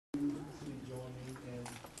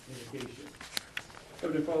education.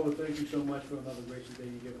 Heavenly Father, thank you so much for another gracious day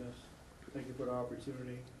you've given us. Thank you for the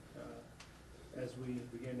opportunity. As we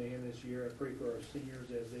begin to end this year, I pray for our seniors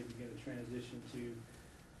as they begin to transition to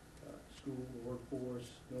school, workforce,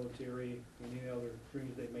 military, and any other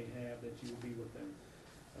dreams they may have, that you will be with them.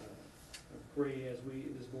 I pray as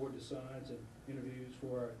this board decides and interviews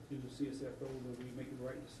for our new CSFO that we make the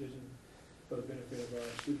right decision for the benefit of our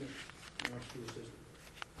students and our school system.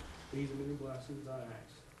 These are many blessings I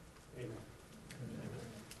ask. Amen.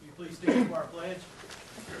 Will you please stand for our pledge?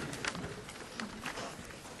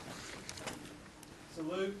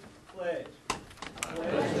 Salute, pledge. I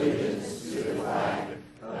pledge allegiance to the flag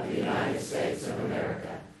of the United States of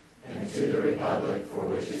America and to the republic for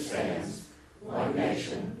which it stands, one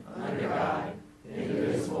nation, under God,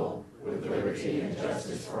 indivisible, with liberty and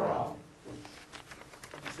justice for all.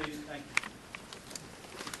 Thank you.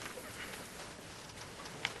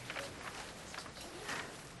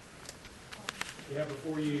 You have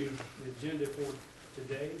before you the agenda for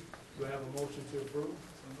today. Do I have a motion to approve?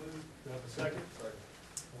 Do I have a second?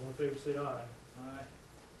 All in favor say aye. Aye.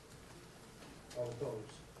 All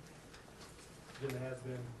opposed? Agenda has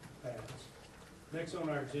been passed. Next on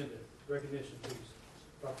our agenda, recognition, please.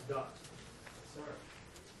 Dr. Dotson. Sir.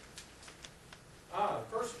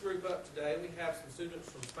 First group up today, we have some students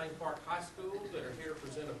from Spain Park High School that are here to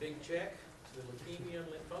present a big check to the Leukemia and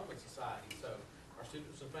Lymphoma Society. So our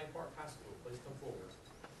students from Spain Park High School, please come forward.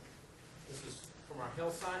 This is from our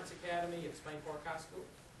Health Science Academy at Spain Park High School,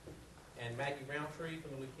 and Maggie Roundtree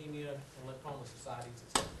from the Leukemia and Lymphoma Societies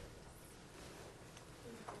at St.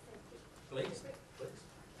 Please.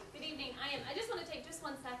 Good evening. I just want to take just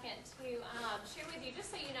 1 second to share with you,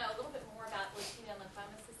 just so you know a little bit more about Leukemia and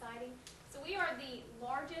Lymphoma Society. So we are the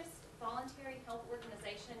largest voluntary health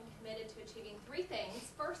organization committed to achieving 3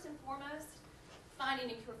 things. First and foremost,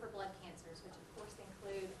 finding a cure for blood cancers, which of course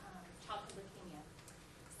include childhood leukemia.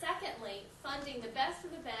 Secondly, funding the best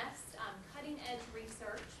of the best, cutting-edge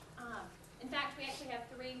research. In fact, we actually have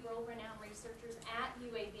 3 world-renowned researchers at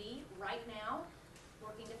UAB right now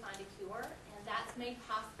working to find a cure, and that's made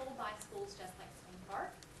possible by schools just like Spain Park.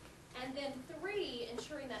 And then 3,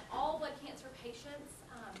 ensuring that all blood cancer patients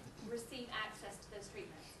receive access to those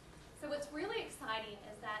treatments. So what's really exciting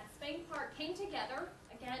is that Spain Park came together,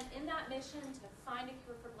 again, in that mission to find a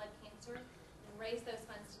cure for blood cancer and raise those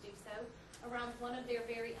funds to do so, around one of their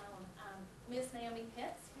very own, Ms. Naomi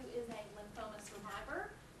Pitts, who is a lymphoma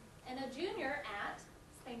survivor and a junior at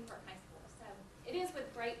Spain Park High School. So it is with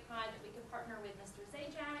great pride that we can partner with Mr.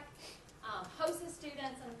 Zajac, host the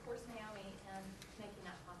students, and of course Naomi in making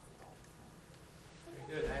that possible.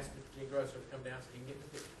 Very good. I asked Mr. G. Grosser to come down so he can get the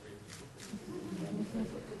picture with you.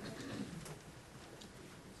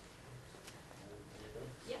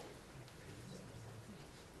 Yep.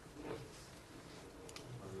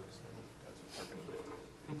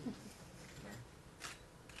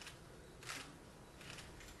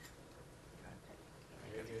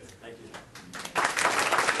 Very good. Thank you.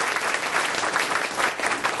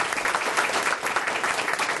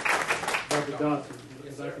 Dr. Dotson,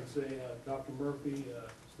 as I can say, Dr. Murphy,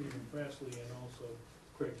 Stephen Presley, and also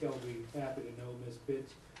Craig Kell will be happy to know Ms.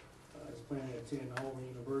 Pitts is planning to attend Hoover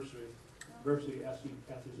University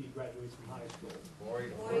after she graduates from high school.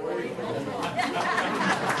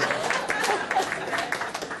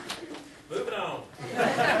 Moving on.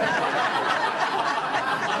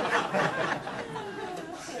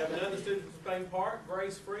 We have another student from Spain Park,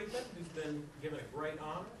 Grace Friedman, who's been given a great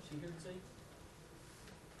honor. Is she here to see?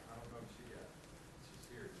 I don't know if she's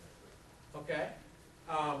here yet. Okay.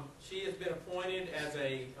 She has been appointed as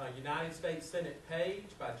a United States Senate page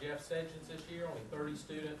by Jeff Sessions this year. Only 30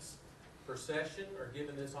 students per session are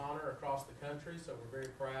given this honor across the country, so we're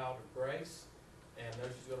very proud of Grace, and know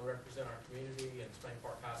she's going to represent our community and Spain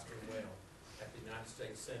Park High School well at the United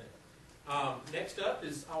States Senate. Next up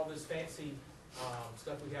is all this fancy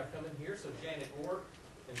stuff we have coming here. So Janet Orr,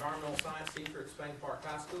 environmental science teacher at Spain Park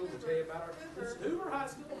High School, will tell you about our Hoover High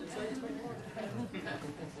School in Spain Park.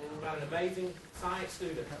 About an amazing science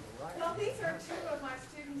student. Well, these are 2 of my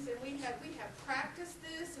students, and we have practiced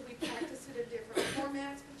this, and we practice it in different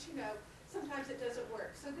formats, but you know, sometimes it doesn't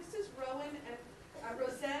work. So this is Rowan and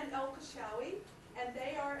Roseanne El-Kashawi, and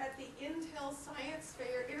they are at the Intel Science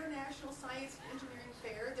Fair, International Science and Engineering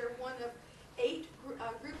Fair. They're one of 8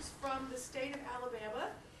 groups from the state of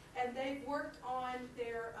Alabama, and they've worked on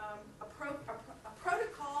their a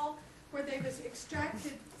protocol where they've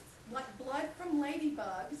extracted blood from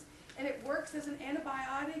ladybugs, and it works as an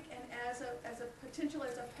antibiotic and as a potential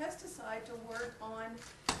as a pesticide to work on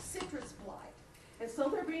citrus blight. And so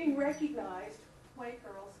they're being recognized, white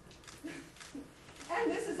girls, And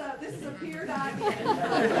this is a peer dive. There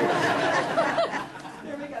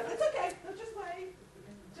we go. It's okay. No, just wave.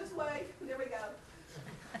 Just wave. There we go.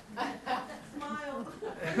 Smile.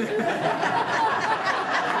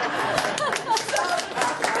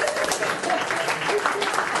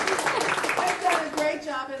 I've done a great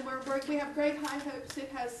job, and we have great high hopes. It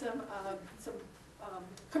has some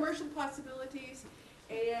commercial possibilities,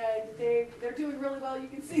 and they're doing really well. You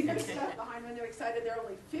can see their stuff behind them. They're excited. There are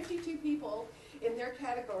only 52 people in their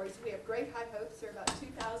categories. We have great high hopes. There are about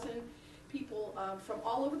 2,000 people from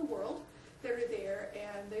all over the world that are there,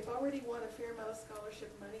 and they've already won a fair amount of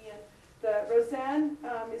scholarship money. And Roseanne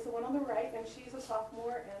is the one on the right, and she's a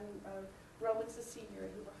sophomore, and Roman's a senior at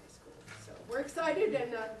Hoover High School. So we're excited,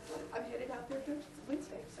 and I'm headed out there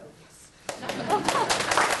Wednesday. So yes.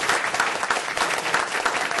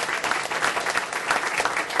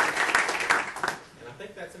 And I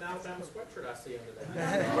think that's an Alabama sweatshirt I see under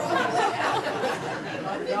there.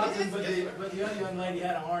 Johnson, but the other young lady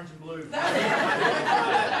had an orange and blue. See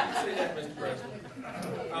that, Mr. President.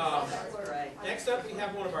 Next up, we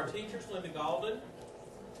have one of our teachers, Linda Galden,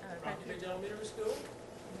 from Ridge Elementary School.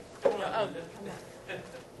 Come on up, Linda.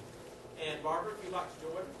 And Barbara, if you'd like to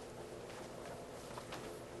join.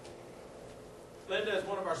 Linda is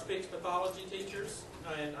one of our speech pathology teachers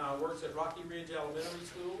and works at Rocky Ridge Elementary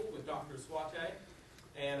School with Dr. Swate.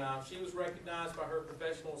 And she was recognized by her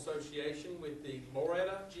professional association with the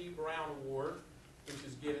Loretta G. Brown Award, which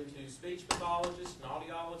is given to speech pathologists and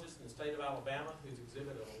audiologists in the state of Alabama who's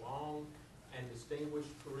exhibited a long and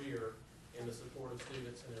distinguished career in the support of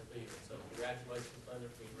students in their field. So congratulations, Linda,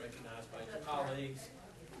 for being recognized by your colleagues.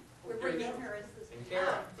 We're bringing her as the And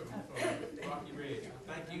Kara from Rocky Ridge.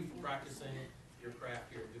 Thank you for practicing your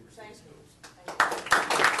craft here at Hoover City Schools.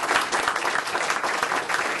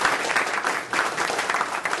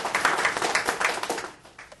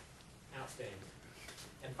 Outstanding.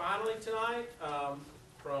 And finally tonight,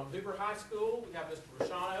 from Hoover High School, we have Mr.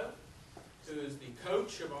 Rashano, who is the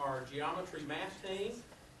coach of our geometry math team,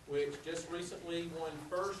 which just recently won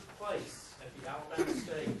first place at the Alabama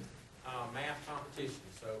State math competition.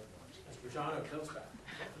 So, Mr. Rashano, tell us about it.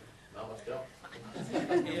 Not much to tell.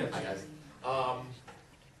 Yeah. Hi, guys.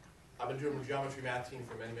 I've been doing the geometry math team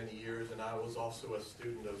for many, many years, and I was also a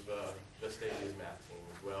student of Vestalia's math team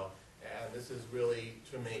as well. And this is really,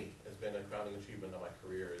 to me, has been a crowning achievement of my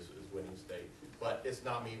career is winning state. But it's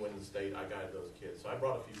not me winning the state. I guided those kids. So I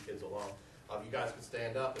brought a few kids along. You guys can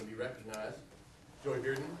stand up and be recognized. Joey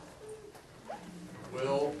Bearden.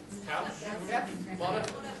 Will Couch. Come on up.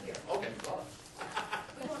 Okay, come on up.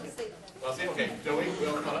 We want to see them. Well, see, okay. Joey,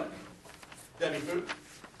 Will, come on up. Debbie Foot.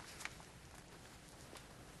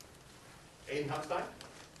 Aiden Huckstein.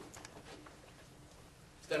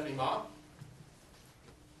 Stephanie Ma.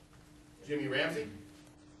 Jimmy Ramsey.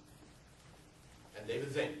 And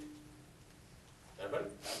David Zane.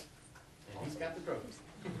 Everybody? And he's got the trophies.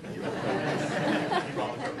 You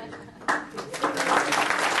brought the trophies.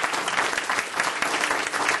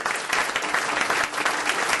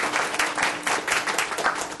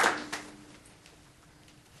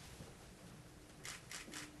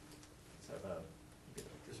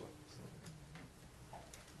 This one.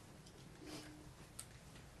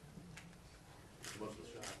 Most of the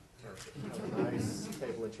shot. Perfect. Nice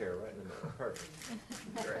table and chair right in the middle. Perfect.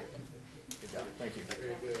 Great. Good job. Thank you.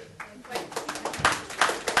 Very good.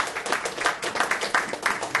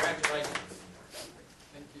 Congratulations.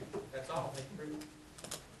 Thank you. That's all. Thank you very much.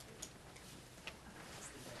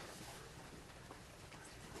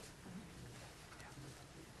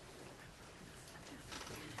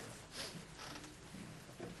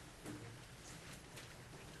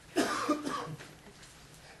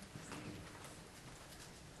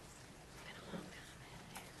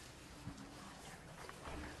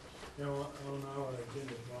 Now, on our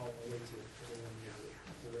agenda, all the way to everyone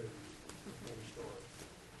get ready before we start.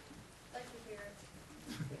 Thank you, Garrett.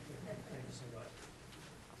 Thank you so much.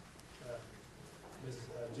 Mrs.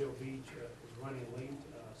 Jill Beach is running late,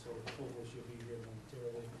 so hopefully she'll be here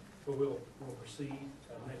momentarily. But we'll proceed.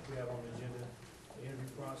 Next, we have on the agenda the interview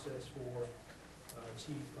process for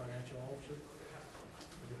Chief Financial Officer. Okay.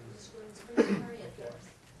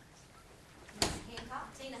 Ms. Hancock,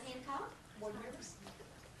 Tina Hancock, board members.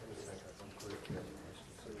 Nice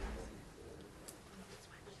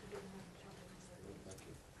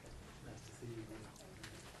to see you.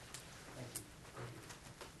 Thank you.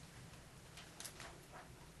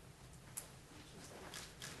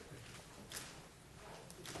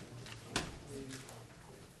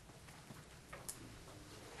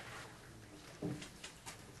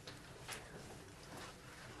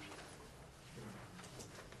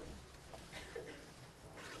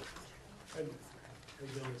 And How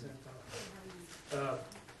you doing, Ms. Hancock?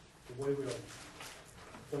 The way we'll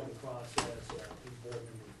form the process, each board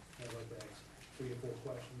member will like to ask 3 or 4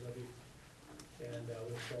 questions of you. And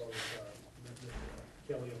we'll start with Ms.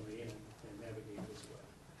 Kelly on the end and navigate this way.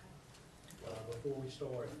 Before we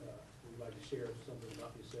start, we'd like to share something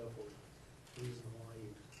about yourself or reason why you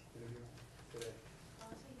interviewed today. I'll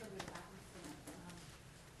tell you a little bit about myself.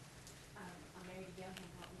 I'm married to Dale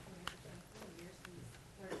Hancock. We've been married for 24 years. He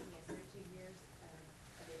has 32 years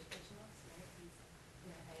of educational experience. He's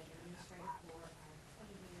been an administrator for 20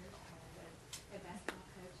 years and a basketball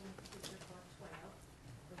coach and teacher for 12.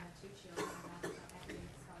 We have 2 children. I have an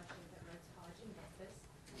academic scholarship at Rhodes College in Memphis.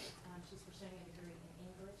 She's pursuing a degree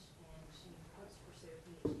in English, and she hopes to pursue a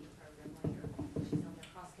PhD program later. She's on the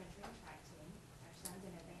cross-country and track team. Our son's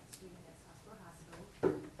an advanced student at Scottsboro High School.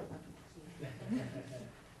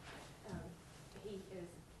 He is,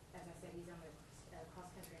 as I said, he's on the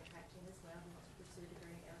cross-country and track team as well. He wants to pursue a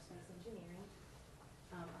degree in aerospace engineering.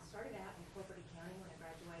 I started out in corporate accounting when I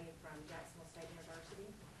graduated from Jacksonville State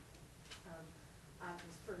University. I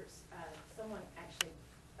was first, someone actually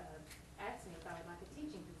asked me if I would like a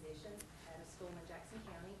teaching position at a school in Jackson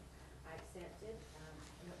County. I accepted,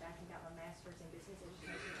 and went back and got my master's in business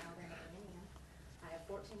education at Alabama A&M. I have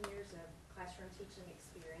 14 years of classroom teaching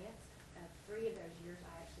experience. 3 of those years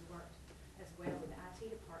I actually worked as well with the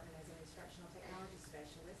IT department as an instructional technology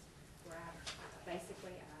specialist, where I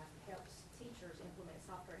helped teachers implement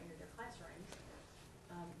software into their classrooms.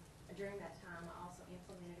 During that time, I also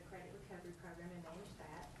implemented a credit recovery program and managed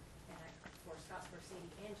that for Scottsboro City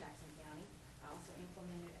and Jackson County. I also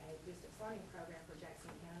implemented a distance learning program for Jackson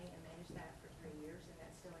County and managed that for 3 years, and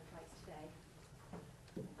that's still in place today.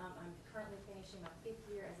 I'm currently finishing my 5th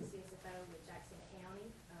year as a CSFO with Jackson County.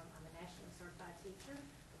 I'm a nationally certified teacher.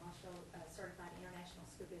 I'm also a certified international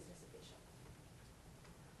school business official.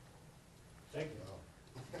 Thank you.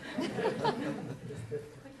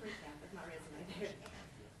 Quick recap of my resume there.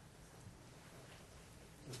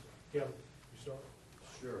 Kelly, you start?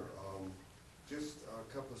 Sure. Just a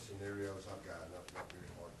couple of scenarios I've got, not very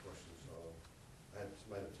hard questions. I had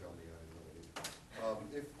somebody to tell me I didn't really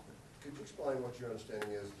need. Could you explain what your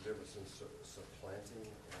understanding is, the difference in supplanting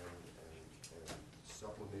and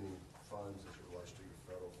supplementing funds as it relates to your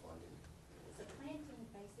federal funding? Supplanting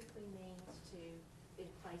basically means to in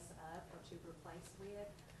place of or to replace with.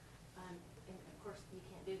 And of course, you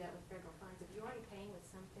can't do that with federal funds. If you're already paying with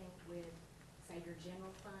something with, say, your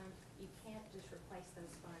general fund, you can't just replace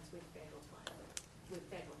those funds with federal funds.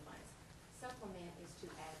 Supplement is to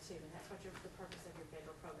add to, and that's what the purpose of your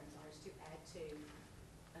federal programs are, is to add to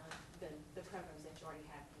the programs that you already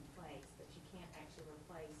have in place. But you can't actually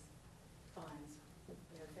replace funds.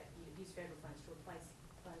 You use federal funds to replace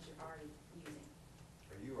funds you're already using.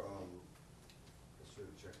 Are you, let's sort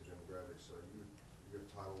of check the demographics, are you're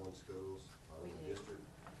Title I schools, Title I district?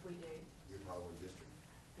 We do. You're Title I district?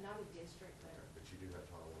 Not a district, but But you do have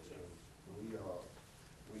Title I yes. schools?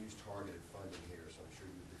 We use targeted funding here, so I'm sure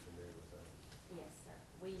you'd be familiar with that. Yes, sir.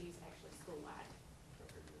 We use actually school-wide.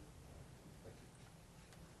 Okay, good. Thank you.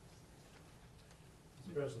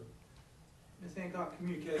 Mr. President. Ms. Hancock,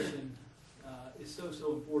 communication is so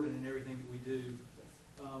important in everything that we do.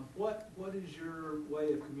 What is your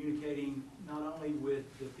way of communicating not only with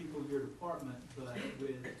the people in your department, but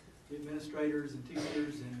with the administrators and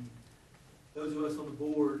teachers and those of us on the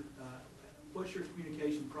board? What's your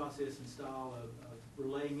communication process and style of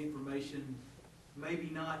relaying information, maybe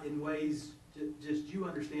not in ways just you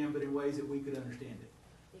understand, but in ways that we could understand it?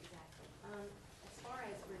 Exactly. As far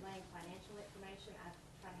as relaying financial information, I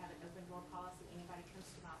try to have an open door policy. Anybody comes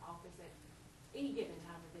to my office at any given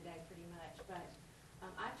time of the day, pretty much. But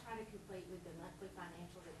I try to complete with the monthly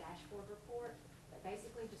financial, the dashboard report, that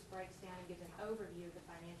basically just breaks down and gives an overview of the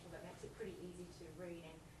financial that makes it pretty easy to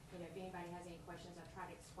read. And if anybody has any questions, I try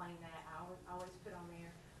to explain that. I always put on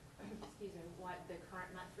there, excuse me, what the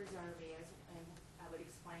current month reserve is, and I would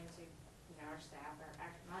explain to our staff,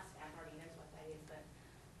 my staff already knows what that is, but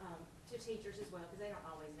to teachers as well, because they don't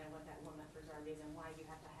always know what that 1 month reserve is and why you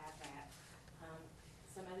have to have that.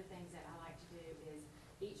 Some other things that I like to do is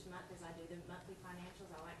each month as I do the monthly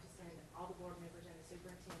financials, I like to send all the board members and the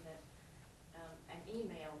superintendent an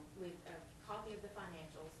email with a copy of the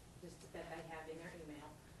financials, just that they have in their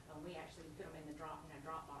email. We actually put them in a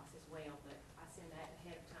Dropbox as well, but I send that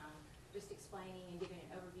ahead of time, just explaining and giving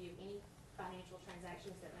an overview of any financial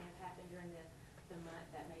transactions that may have happened during the month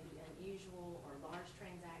that may be unusual or large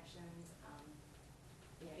transactions.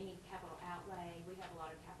 Any capital outlay. We have a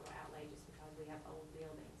lot of capital outlay just because we have old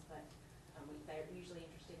buildings, but they're usually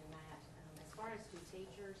interested in that. As far as to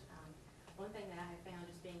teachers, one thing that I have found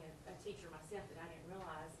just being a teacher myself that I didn't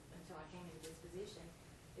realize until until I came into this position,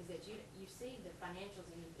 is that you see the financials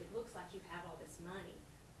and it looks like you have all this money,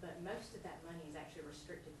 but most of that money is actually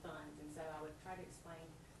restricted funds. And so I would try to explain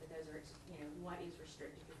that those are, what is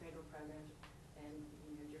restricted, your federal programs and,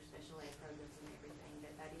 your special ed programs and everything,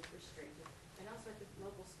 that is restricted. And also at the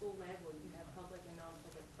local school level, you have public and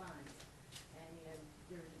non-public funds. And,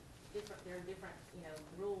 there are different,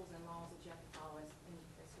 rules and laws that you have to follow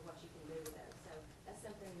as to what you can do with those. So that's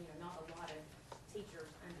something, not a lot of teachers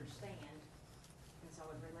understand. And so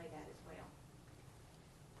I would relay that as well.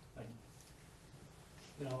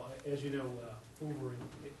 Now, as you know, Hoover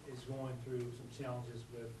is going through some challenges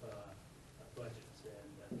with budgets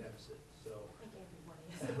and deficit, so. I think everyone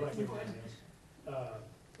is. Like everyone is.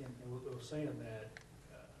 And we're saying that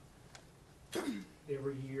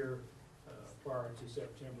every year prior to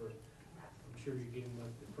September, I'm sure you're getting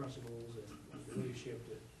with the principals and the leadership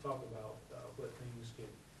to talk about what things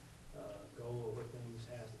can go or what things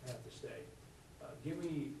have to stay. Give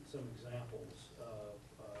me some examples of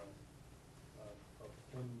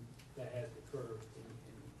when that has occurred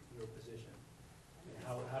in your position. And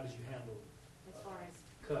how did you handle As far as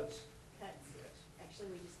cuts? Yes.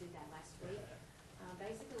 Actually, we just did that last week.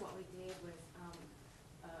 Basically, what we did was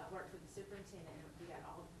worked with the superintendent, and we got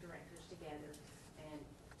all the directors together and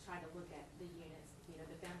tried to look at the units,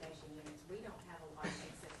 the foundation units. We don't have a lot of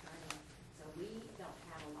excess money, so we don't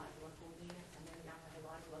have a lot of local units, and then we don't have a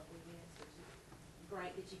lot of local units, which is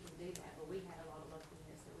great that you can do that, but we had a lot of local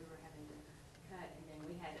units that we were having to cut, and then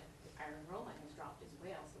we had, our enrollment has dropped as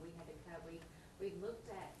well, so we had to cut. We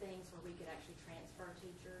looked at things where we could actually transfer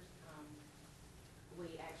teachers.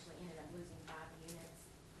 We actually ended up losing 5 units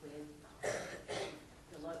with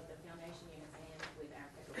the foundation units and with our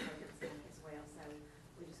federal programs unit as well. So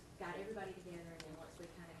we just got everybody together, and then once we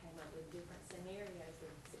kind of came up with different scenarios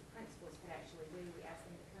that principals could actually do, we asked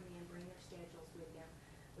them to come in, bring their schedules with them.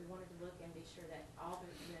 We wanted to look and be sure that all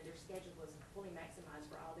their, their schedule was fully maximized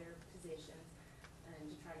for all their positions, and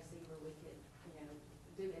to try to see where we could,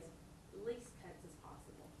 do as least cuts as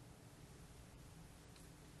possible.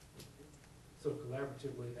 So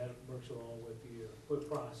collaboratively, that works along with the what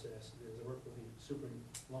process? Does it work with the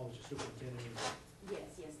along with the superintendent?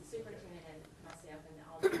 Yes, the superintendent and myself and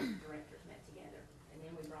all the directors met together, and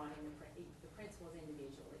then we brought in the principals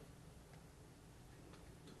individually.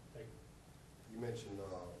 Thank you. You mentioned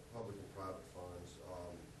public and private funds.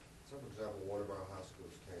 So for example, one of our high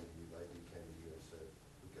schools came to you, came to you and said,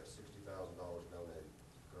 we've got $60,000 donated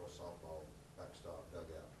to girls softball backstop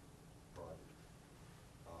dugout project.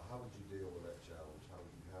 How would you deal with that challenge? How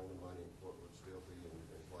would you handle the money? What would still be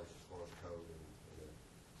in place as far as code and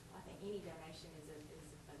I think any donation is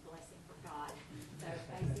a blessing from God. So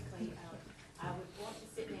basically, I would want to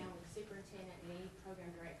sit down with the superintendent and any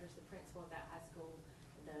program directors, the principal of that high school,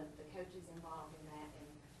 the coaches involved in that, and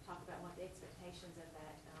talk about what the expectations of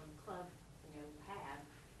that club, have.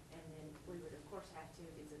 And then we would, of course, have to,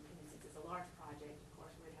 since it's a large project, of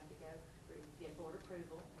course, we would have to get board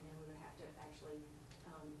approval, and then we would have to actually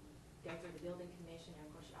go through the building commission, and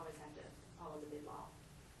of course, you always have to follow the bid law.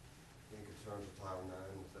 any concerns with Title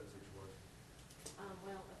IX with that situation?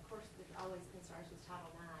 Well, of course, there's always concerns with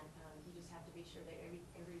Title IX. You just have to be sure that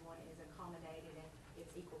everyone is accommodated and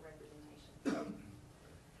it's equal representation.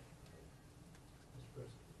 Mr.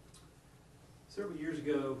 President. Several years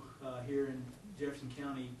ago, here in Jefferson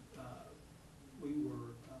County, we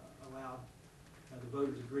were allowed, the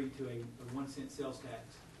voters agreed to a 1-cent sales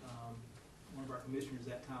tax. One of our commissioners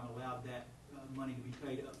at that time allowed that money to be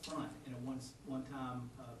paid up front in a one-time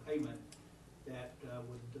payment that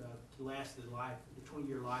would last the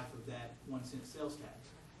 20-year life of that 1-cent sales tax.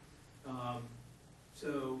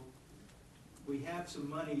 So we have some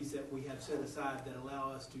monies that we have set aside that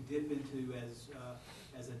allow us to dip into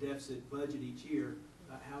as a deficit budget each year.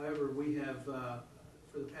 However, we have,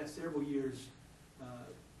 for the past several years,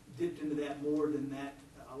 dipped into that more than that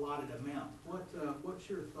allotted amount. What's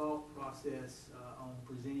your thought process on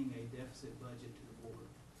presenting a deficit budget to the board?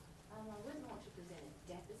 I wouldn't want to present a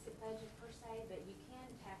deficit budget per se, but you can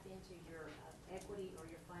tap into your equity or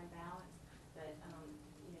your fund balance. But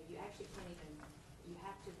you actually can't even. You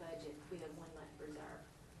have to budget with a 1-month reserve.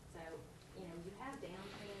 So you have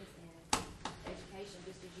downturns in education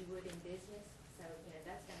just as you would in business. So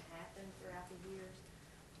that's going to happen throughout the years.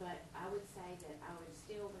 But I would say that I would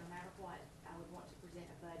still, no matter what, I would want to present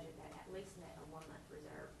a budget that at least met a 1-month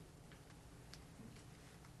reserve.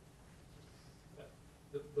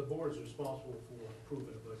 The board is responsible for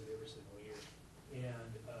approving a budget every single year,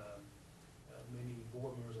 and many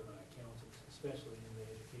board members are not accountants, especially in the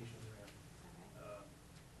education realm. Okay.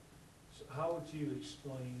 So how would you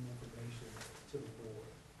explain information to the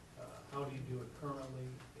board? How do you do it currently?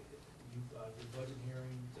 the budget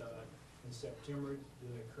hearings, in September, do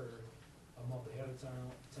they occur a month ahead of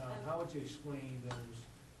time? How would you explain those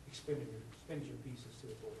expenditure pieces to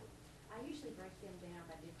the board? I usually break them down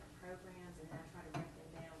by different programs, and then I try to break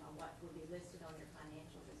them down on what would be listed on your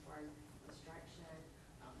financials as far as construction,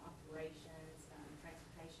 operations,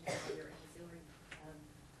 transportation, all your ancillary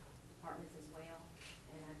departments as well.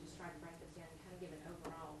 And I just try to break those down and kind of give an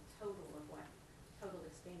overall total of what total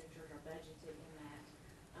expenditures are budgeted in that.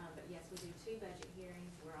 But yes, we do 2 budget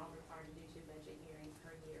hearings. We're all required to do 2 budget hearings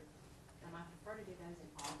per year. I prefer to do those in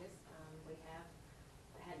August. We have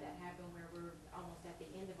had that happen where we're almost at the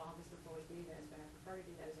end of August before we do those, but I prefer to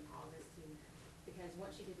do those in August because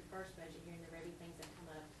once you do the first budget hearing, there may be things that come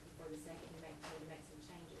up before the second, you may need to make some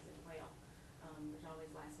changes as well. There's always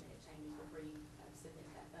last minute changes before you submit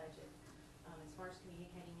that budget. As far as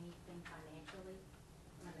communicating anything financially,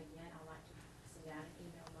 again, I like to send out an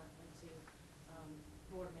email monthly to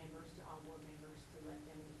board members, to all board members, to let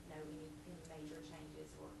them know any major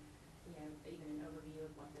changes or, you know, even an overview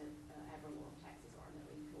of what the ad valorem taxes are that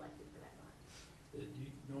we collected for that month. Do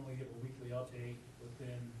you normally give a weekly update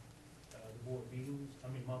within the board meetings?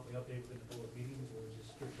 Monthly update within the board meetings, or is it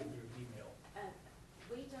strictly through email?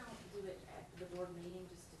 We don't do it at the board meeting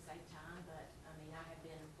just to save time, but, I have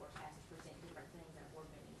been, of course, asked to present different things at board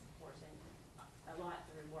meetings, of course, and a lot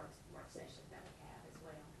through work sessions that we have as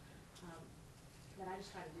well. But I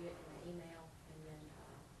just try to do it in an email, and then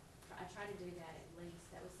I try to do that at least.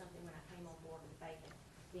 That was something when I came on board with Bacon,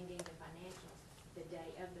 being the financials the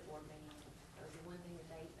day of the board meeting. That was the one thing that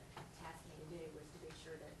they tasked me to do, was to be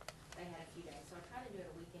sure that they had a few days. So I try to do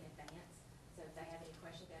it a week in advance, so if they have any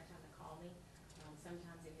questions, they have time to call me.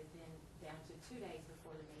 Sometimes it has been down to 2 days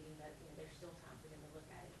before the meeting, but there's still time for them to look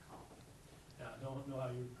at it and call. Now, I don't know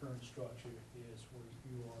how your current structure is where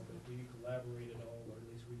you are, but do you collaborate at all, or at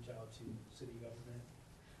least reach out to city government?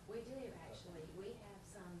 We do, actually. We have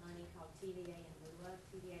some money called TVA in lieu of.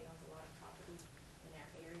 TVA owns a lot of property in our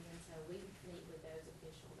area, and so we meet with those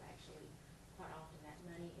officials actually quite often. That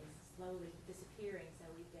money is slowly disappearing, so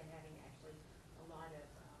we've been having actually a lot of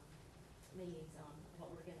meetings on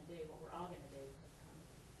what we're going to do, what we're all going to do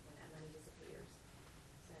when that money disappears.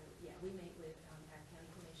 So, yeah, we meet with our county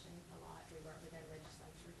commission a lot. We work with our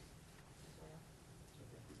legislatures as well.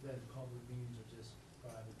 Then public meetings or just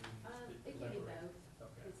private meetings? It can be both.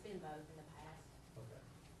 Okay. It's been both in the past. Okay,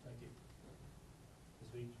 thank you.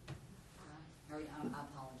 Ms. Beach? I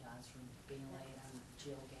apologize for being late. I'm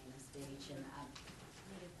Jill Gaines Beach, and I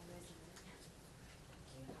Needed the resume.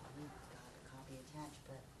 got a copy attached,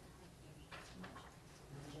 but I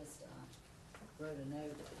just wrote a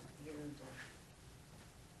note here to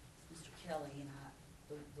Mr. Kelly, and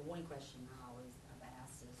the one question I've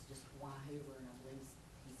asked is just why Hoover, and I believe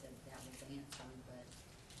he said that was answered, but.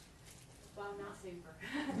 Well, I'm not super.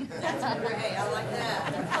 That's great, I like that.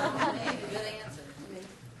 Good answer.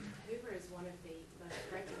 Hoover is one of the most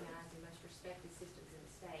recognized and most respected systems in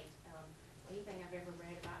the state. Anything I've ever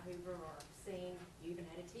read about Hoover or seen, you even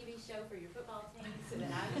had a TV show for your football team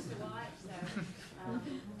that I used to watch, so, I'm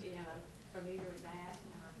familiar with that.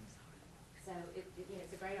 So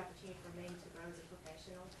it's a great opportunity for me to grow as a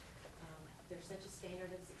professional. There's such a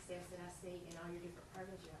standard of success that I see in all your different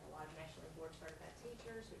programs. You have a lot of nationally board certified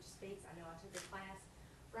teachers, which speaks. I know I took a class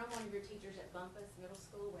from one of your teachers at Bumpus Middle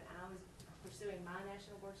School when I was pursuing my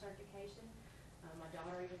national board certification. My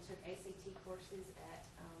daughter even took ACT courses at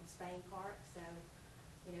Spain Park. So,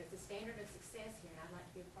 it's a standard of success here, and I'd like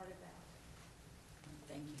to be a part of that.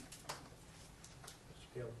 Thank you. Mr.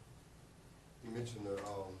 Kelly? You mentioned the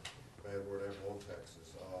bad word Avalon,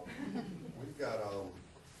 Texas. We've got, all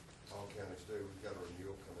counties do, we've got a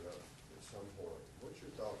renewal coming up at some point. What's your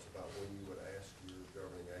thoughts about when you would ask your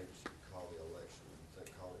governing agency to call the election? Do you think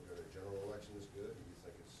calling it during a general election is good? Do you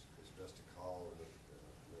think it's best to call in a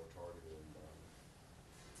more targeted environment?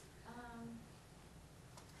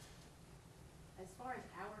 As far as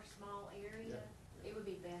our small area, Yeah. it would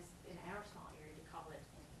be best in our small area to call it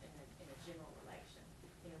in a general election.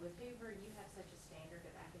 With Hoover, you have such a standard of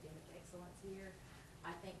academic excellence here.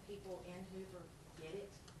 I think people in Hoover get it,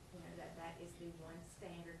 that is the one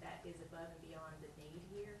standard that is above and beyond the need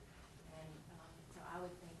here. And so I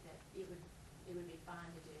would think that it would be fine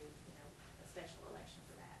to do, a special election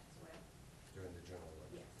for that as well. During the general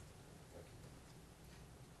election? Yes. Thank you.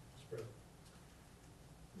 Mr. President?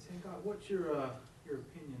 Ms. Hancock, what's your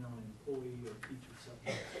opinion on employee or teacher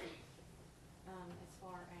supplements? As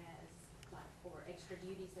far as, like, for extra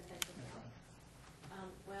duties that they can have?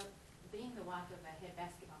 Well, being the wife of a head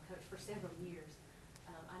basketball coach for several years,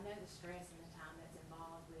 I know the stress and the time that's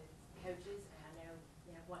involved with coaches, and I know,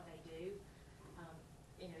 what they do.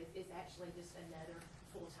 It's actually just another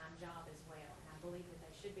full-time job as well, and I believe that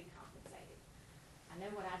they should be compensated. I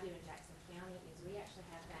know what I do in Jackson County is we actually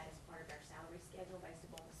have that as part of our salary schedule based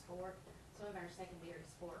upon the sport. Some of our secondary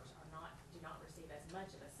sports do not receive as much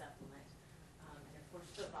of a supplement. And of course,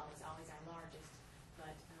 football is always our largest,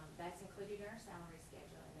 but that's included in our salary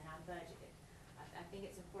schedule, and then I budget it. I think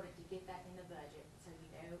it's important to get that in the budget so you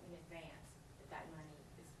know in advance that that money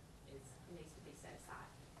needs to be set aside.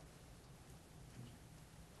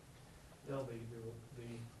 Now, the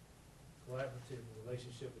collaborative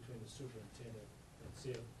relationship between the superintendent and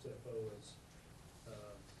CFO is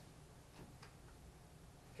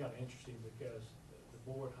kind of interesting because the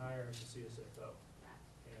board hires the CSFO,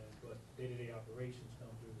 but day-to-day operations come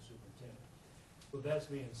through the superintendent. With that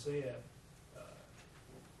being said,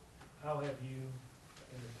 how have you,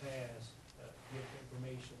 in the past, given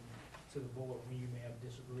information to the board when you may have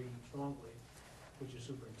disagreed strongly with your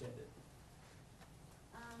superintendent?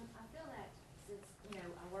 I feel that since,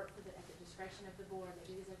 I work at the discretion of the board, that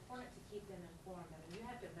it is important to keep them informed. I mean, you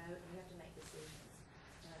have to vote and you have to make decisions.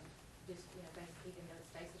 Even though it's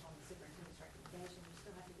based upon the superintendent's recommendation, you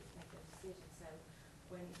still have to make those decisions. So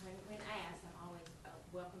when asked, I'm always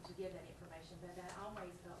welcome to give that information, but I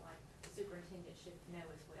always felt like the superintendent should know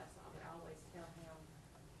as well. So I would always tell him,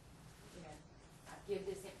 I give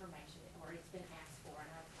this information, or it's been asked for,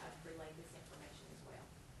 and I've relayed this information as well.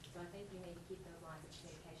 So I think you need to keep those lines of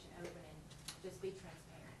communication open and just be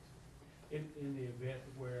transparent. In the event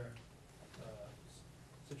where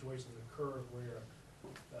situations occur where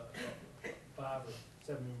 5 or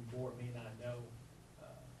 7 member board may not know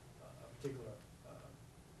a particular,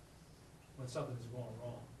 when something is going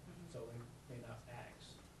wrong, so they may not act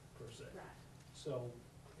per se. Right. So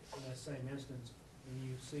in that same instance, when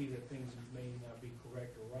you see that things may not be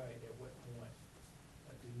correct or right, at what point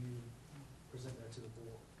do you present that to the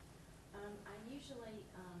board? I usually,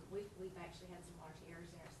 we've actually had some large errors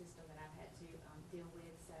in our system that I've had to deal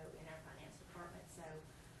with, so in our finance department, so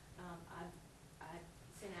I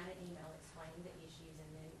sent out an email explaining the issues, and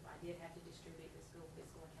then I did have to distribute the School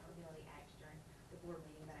Fiscal Accountability Act during the board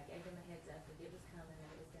meeting, but I gave them a heads up that it was coming, and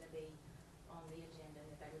it was gonna be on the agenda,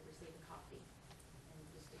 and that they would receive a copy. And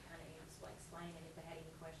just to kind of explain, and if they had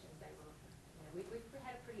any questions, they were, we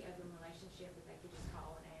had a pretty open relationship that they could just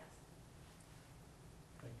call and ask.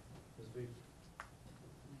 Thank you. Ms. Beaver?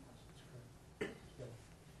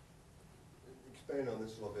 Expand on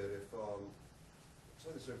this a little bit. If, say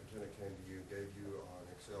the superintendent came to you, gave you an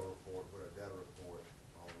Excel report, or a data report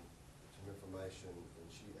on some information, and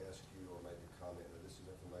she asked you or made the comment that this is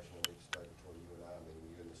information that needs to stay between you and I, meaning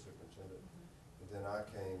you and the superintendent, and then I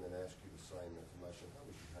came and asked you the same information, how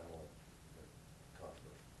would you handle that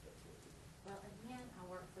conflict? Well, again, I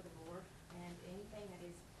work for the board, and anything that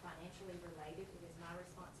is financially related, it is my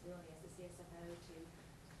responsibility as the CSFO to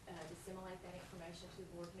disseminate that information to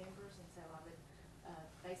board members, and so I would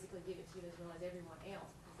basically give it to you as well as everyone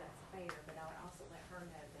else, because that's fair, but I would also let her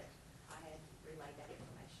know that I had relayed that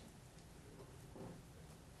information.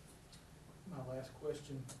 My last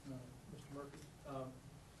question, Mr. Murphy.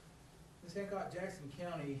 Ms. Hancock, Jackson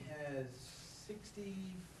County has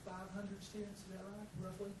 6,500 students, is that right,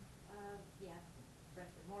 roughly? Yeah,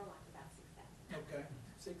 roughly, more like about 6,000. Okay,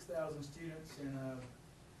 6,000 students and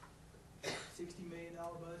a $60 million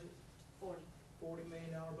budget? $40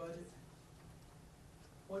 million budget?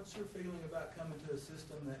 What's your feeling about coming to a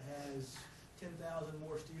system that has 10,000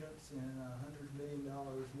 more students and $100 million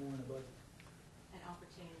more in a budget? An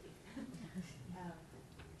opportunity.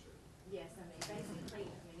 Yes, I mean, basically,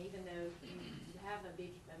 even though you have a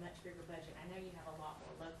much bigger budget, I know you have a lot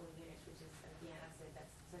more local units, which is, again, I said,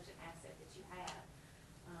 that's such an asset that you have.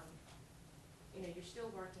 You're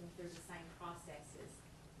still working through the same processes,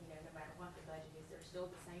 no matter what the budget is, there's still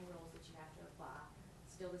the same rules that you have to apply,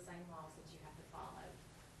 still the same laws that you have to follow.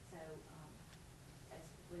 So, as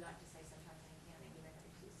we like to say sometimes in accounting,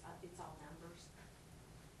 it's all numbers.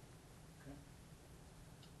 Okay.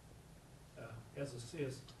 As a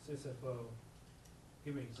CSFO,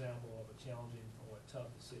 give me an example of a challenging or a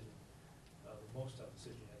tough decision, the most tough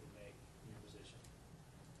decision you had to make in your position.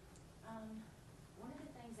 One of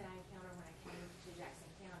the things that I encountered when I came to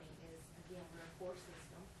Jackson County is, again, we're a core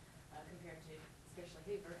system compared to especially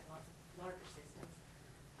Hoover and lots of larger systems.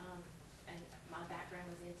 And my background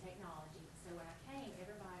was in technology, so when I came,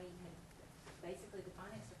 everybody had, basically the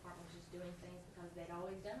finance department was just doing things because they'd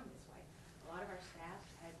always done them this way. A lot of our staff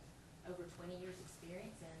had over 20 years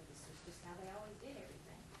experience, and this was just how they always did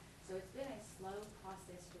everything. So it's been a slow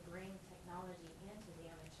process to bring technology into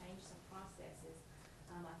them and change some processes.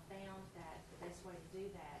 I found that the best way to do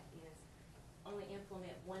that is only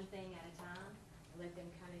implement one thing at a time and let them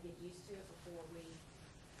kind of get used to it before we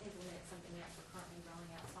implement something else. We're currently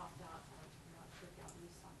rolling out soft docs. I'm not sure if y'all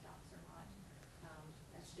use soft docs or not.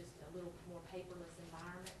 That's just a little more paperless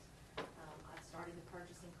environment. I started the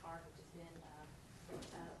purchasing card, which has been,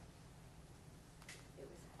 it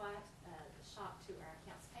was quite a shock to our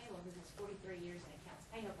accounts payable, who has 43 years in accounts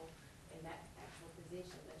payable in that actual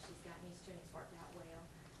position, but she's gotten used to it and it's worked out well.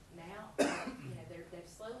 Now, you know,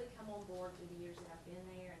 they've slowly come on board through the years that I've been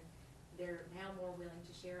there, and they're now more willing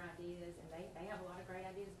to share ideas, and they have a lot of great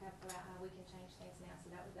ideas about how we can change things now.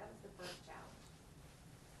 So that was the first challenge.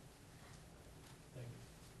 Thank you.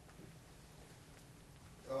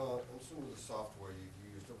 And some of the software you've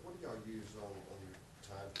used, what do y'all use on your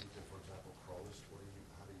timekeeping, for example, Cronus?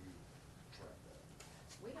 How do you track that?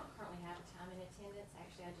 We don't currently have a time and attendance.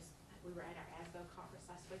 Actually, we were at our ASBO conference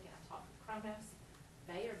last week, and I talked with Kronos.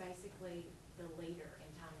 They are basically the leader in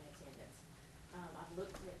time and attendance. I've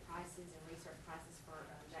looked at prices and research prices for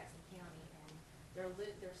Jackson County, and they're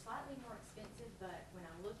slightly more expensive, but when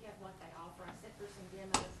I look at what they offer, I sat through some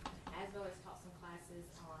demos. ASBO has taught some classes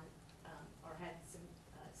on, or had some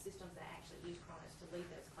systems that actually use Kronos to lead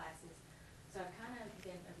those classes. So I've kind of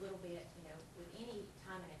been a little bit, you know, with any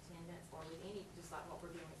time and attendance, or with any, just like what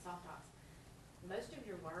we're doing with soft docs, most of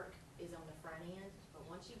your work is on the front end, but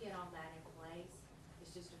once you get all that in place,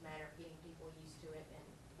 it's just a matter of getting people used to it and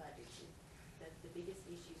budgets. The biggest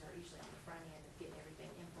issues are usually on the front end of getting everything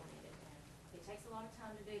implemented, and it takes a lot of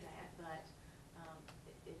time to do that, but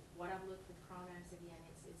what I've looked with Kronos, again,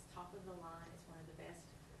 it's top of the line. It's one of the best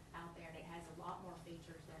out there, and it has a lot more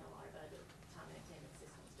features than a lot of other time and attendance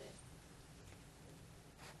systems do.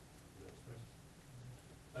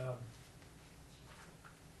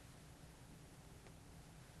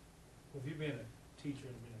 If you've been a teacher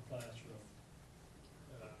and been in a classroom,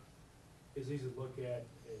 it's easy to look at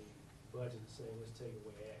a budget and say, let's take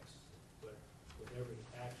away X, but with every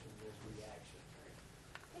action, there's reaction.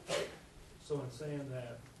 So in saying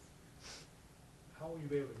that, how will you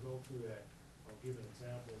be able to go through that? I'll give an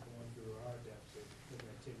example of going through our deficit,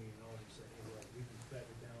 looking at $10 million and saying, hey, well, we can cut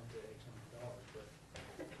it down to X $100, but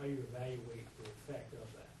how you evaluate the effect of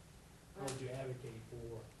that? How would you advocate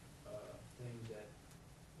for things that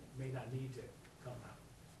may not need to come out?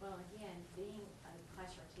 Well, again, being a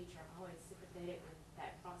classroom teacher, I'm always sympathetic with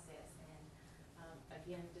that process, and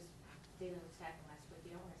again, just dealing with staffing last week,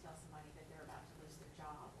 you don't want to tell somebody that they're about to lose their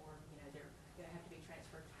job, or, you know, they're going to have to be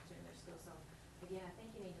transferred to their skills. So again, I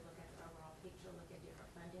think you need to look at the overall picture, look at different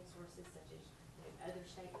funding sources, such as, you know, other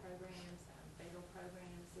state programs, federal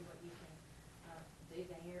programs, see what you can do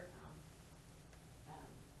there.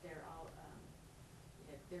 They're all, you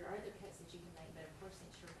know, there are other cuts that you can make, but of course,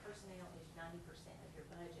 since your personnel is 90% of your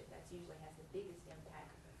budget, that usually has the biggest impact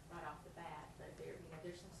right off the bat. But there, you know,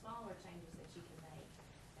 there's some smaller changes that you can make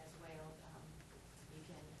as well. You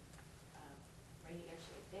can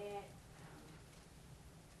renegotiate debt.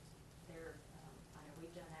 I know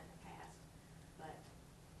we've done that in the past, but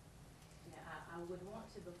you know, I would want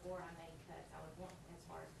to, before I make cuts, I would want, as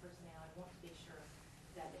far as personnel, I want to be sure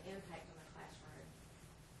that the impact on the classroom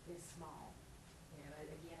is small. You know,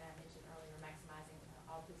 again, I mentioned earlier, maximizing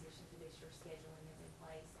all positions to be sure scheduling is in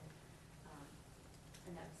place,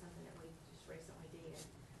 and that was something that we just recently did.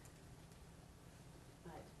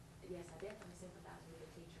 But yes, I definitely sympathize with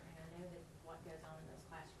the teacher, and I know that what goes on in those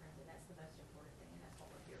classrooms, and that's the most important thing, and that's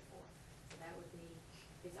what we're here for. So that would be,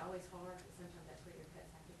 it's always hard, but sometimes that's where your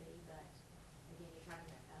cuts have to be, but again, you try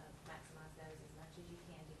to maximize those as much as you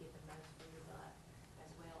can to get the most for your buck,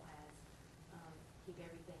 as well as keep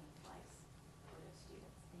everything in place for those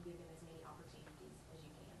students and give them as many opportunities as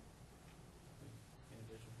you can. Any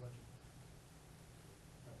additional questions?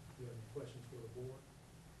 Do you have any questions for the board?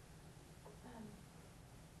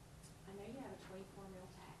 I know you have a 24 mil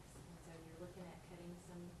tax, and so you're looking at cutting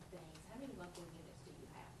some things. How many local units do you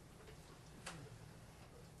have?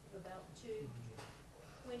 About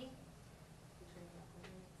 220. Between local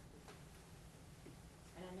units?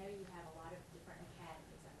 And I know you have a lot of different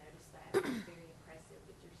academies. I noticed that. It's very impressive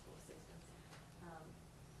with your school systems.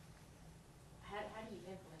 How do you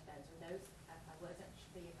implement those? Are those, I wasn't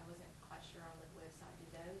quite sure on the website, do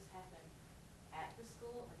those happen at the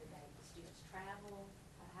school, or do the students travel?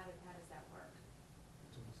 How does that work?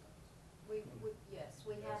 Yes,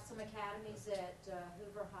 we have some academies at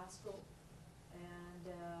Hoover High School and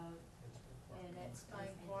at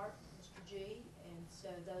Spain Park, Mr. G, and so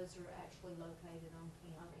those are actually located on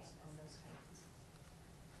campus, on those campuses.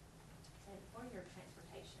 And for your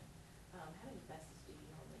transportation, how many buses do you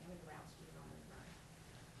normally, how many routes do you normally run?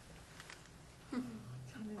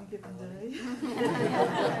 On any given day?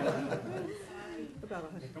 About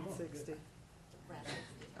 160. Around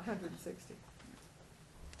 60. 160.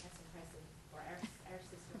 That's impressive. For our our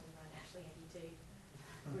system we run, actually, and you too.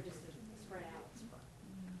 We're just spread out.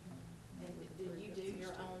 And do you do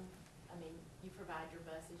your own, I mean, you provide your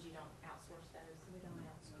buses, you don't outsource those? We don't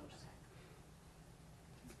outsource. Okay.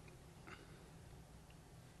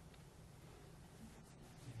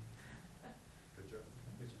 Good job.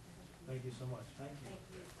 Thank you so much. Thank you. Thank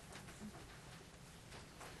you.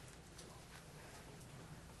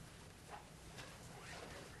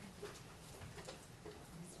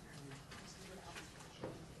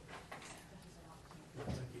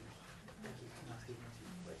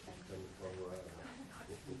 Thank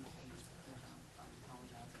you.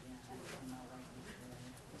 Come from,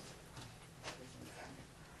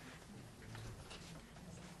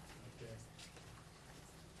 Okay.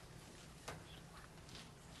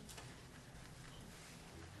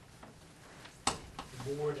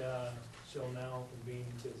 The board shall now convene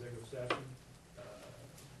to executive session.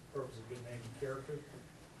 Purpose of good name and character.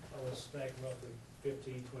 I will expect roughly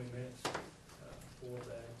 15, 20 minutes for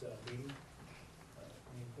that meeting.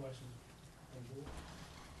 Any questions on the board?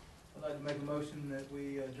 I'd like to make a motion that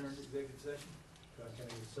we adjourn to executive session. Can I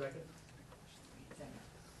get a second?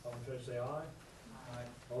 All in favor say aye. Aye.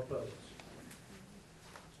 All opposed?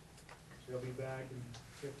 She'll be back in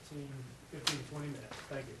 15 to 20 minutes.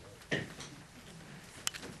 Thank you.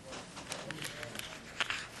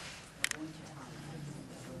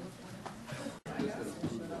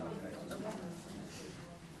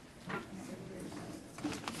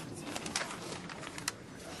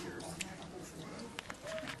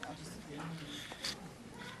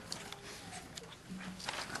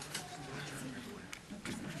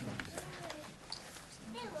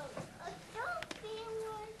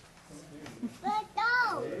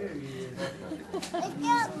 There he is.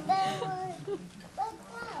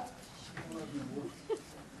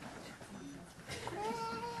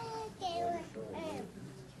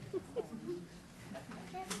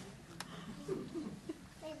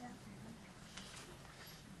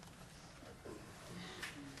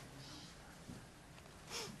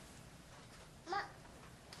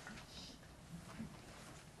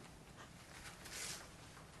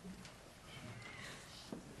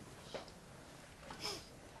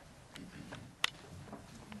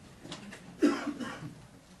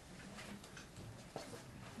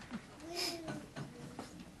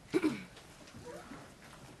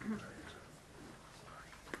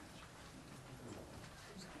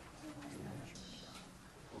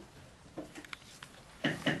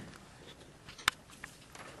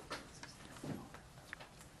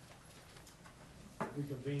 We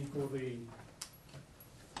convene for the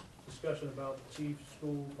discussion about the chief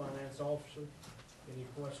school finance officer. Any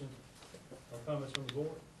questions or comments from the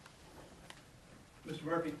board? Mr.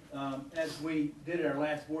 Murphy, as we did at our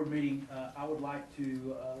last board meeting, I would like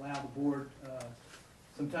to allow the board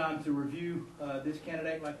some time to review this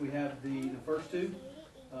candidate like we have the first two,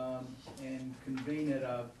 and convene at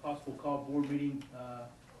a possible call board meeting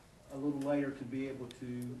a little later to be able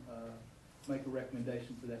to make a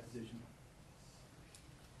recommendation for that position.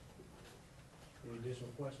 Any additional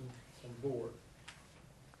questions from the board?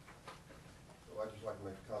 Well, I'd just like to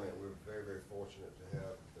make a comment. We're very, very fortunate to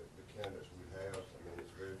have the candidates we have. I mean, it's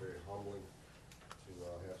very, very humbling to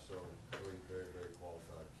have three very, very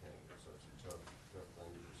qualified candidates. So it's a tough thing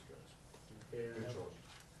to discuss. Okay, Good I have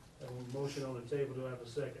choice. a motion on the table. Do I have a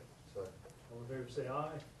second? Second. All in favor say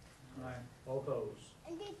aye. Aye. All opposed?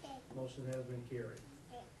 Motion has been carried.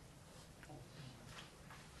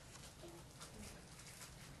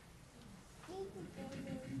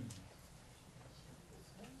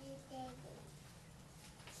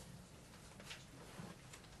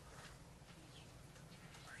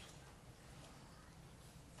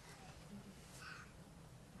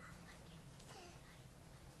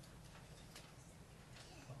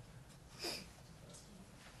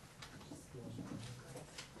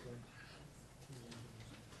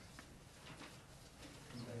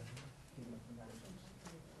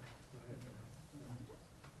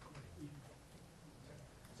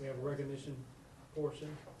 We have a recognition portion.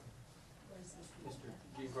 Mr.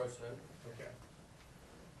 G. Grosso. Okay.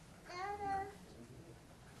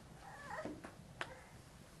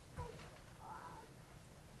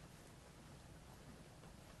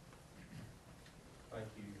 Thank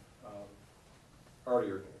you.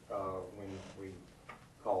 Earlier, when we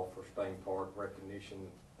called for Spain Park recognition,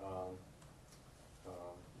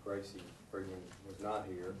 Gracie Freeman was not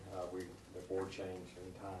here. The board changed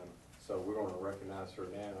in time. So we're going to recognize her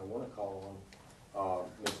now. And I want to call on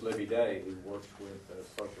Miss Libby Day, who works with a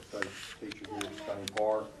social studies teacher here at Spain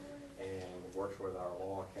Park and works with our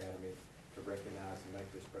law academy to recognize and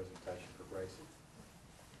make this presentation for Gracie.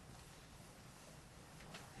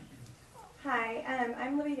 Hi,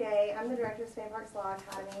 I'm Libby Day. I'm the director of Spain Park's Law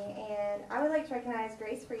Academy, and I would like to recognize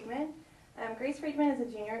Grace Friedman. Grace Friedman is a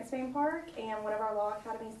junior at Spain Park and one of our Law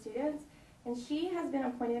Academy students, and she has been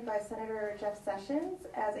appointed by Senator Jeff Sessions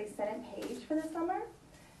as a Senate page for the summer.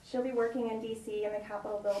 She'll be working in D.C. in the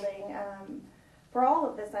Capitol building for all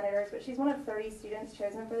of the senators, but she's one of 30 students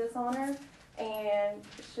chosen for this honor. And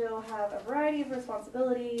she'll have a variety of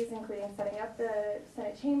responsibilities, including setting up the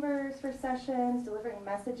Senate chambers for sessions, delivering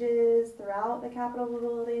messages throughout the Capitol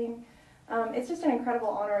building. It's just an incredible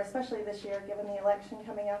honor, especially this year, given the election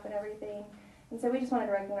coming up and everything. And so we just wanted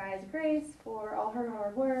to recognize Grace for all her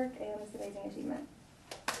hard work and this amazing achievement.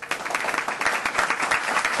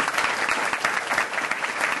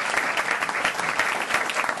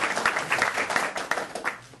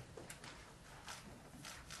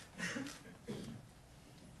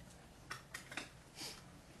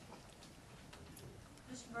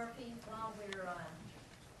 Murphy, while we're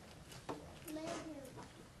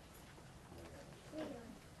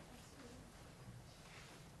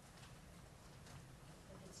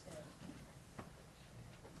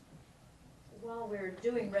while we're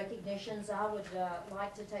doing recognitions, I would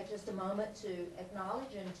like to take just a moment to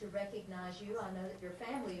acknowledge and to recognize you. I know that your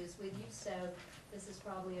family is with you, so this is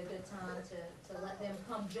probably a good time to let them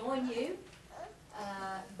come join you.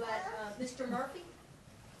 Mr. Murphy?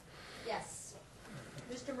 Yes.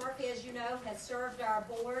 Mr. Murphy, as you know, has served our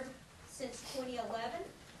board since 2011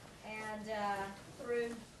 and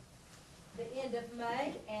through the end of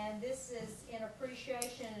May, and this is in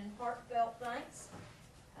appreciation and heartfelt thanks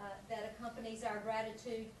that accompanies our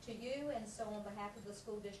gratitude to you. And so on behalf of the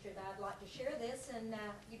school district, I'd like to share this and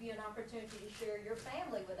give you an opportunity to share your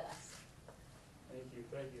family with us. Thank you,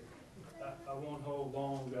 thank you. I won't hold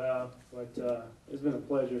long, but it's been a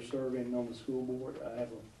pleasure serving on the school board. I have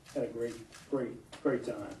had a great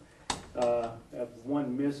time. I have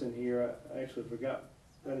one missing here. I actually forgot.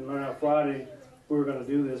 I didn't learn out Friday we were going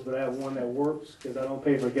to do this, but I have one that works because I don't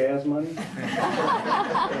pay for gas money.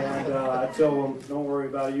 And I told him, don't worry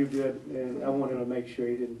about it, you good. And I wanted to make sure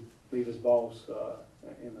he didn't leave his boss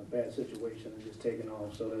in a bad situation and just taking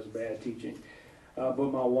off. So that's bad teaching. But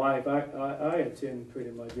my wife, I attend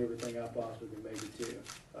pretty much everything I possibly can make it to.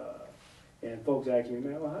 And folks ask me,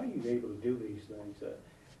 man, well, how are you able to do these things?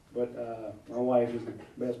 But my wife is the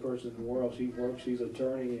best person in the world. She works, she's an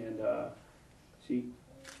attorney, and she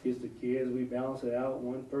gets the kids. We balance it out.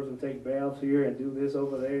 One person take baths here and do this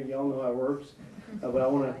over there. Y'all know how it works. But I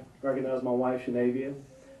want to recognize my wife, Shanavia,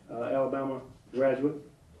 Alabama graduate.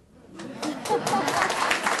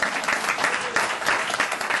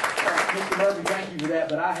 Mr. Murphy, thank you for that,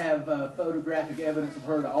 but I have photographic evidence of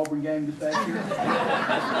her at the Auburn game this past year.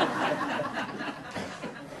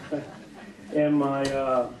 And my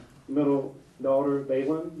middle daughter,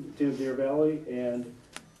 Baylin, attends Deer Valley, and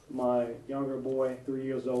my younger boy, 3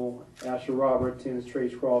 years old, Asher Robert, attends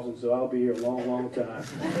Trace Crossing, so I'll be here a long, long time.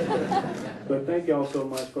 But thank y'all so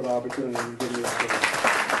much for the opportunity to give me this.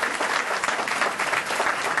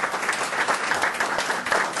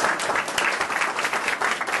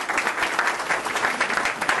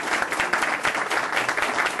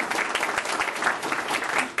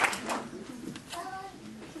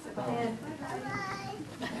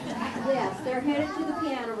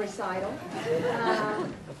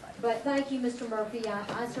 But thank you, Mr. Murphy.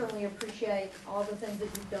 I certainly appreciate all the things that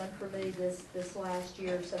you've done for me this last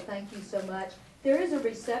year, so thank you so much. There is a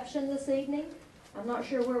reception this evening. I'm not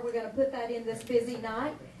sure where we're going to put that in this busy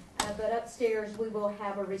night, but upstairs we will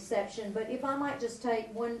have a reception. But if I might just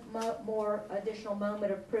take one more additional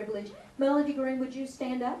moment of privilege. Melody Green, would you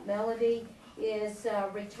stand up? Melody is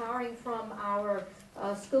retiring from our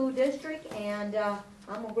school district, and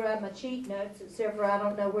I'm going to grab my cheat notes, except for I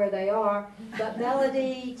don't know where they are. But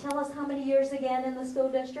Melody, tell us how many years again in the school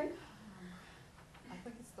district? I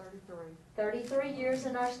think it's 33. 33 years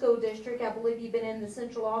in our school district. I believe you've been in the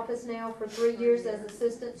central office now for 3 years as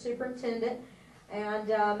assistant superintendent. And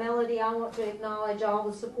Melody, I want to acknowledge all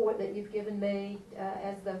the support that you've given me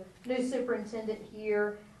as the new superintendent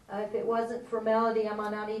here. If it wasn't for Melody, I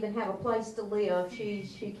might not even have a place to live.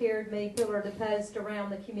 She carried me pillar to post around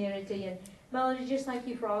the community. And Melody, just thank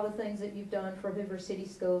you for all the things that you've done for Hoover City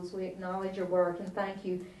Schools. We acknowledge your work and thank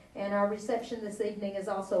you. And our reception this evening is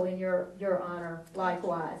also in your honor,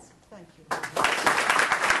 likewise. Thank you.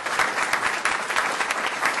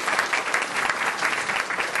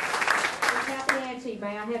 Kathy Ante,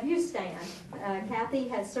 may I have you stand? Kathy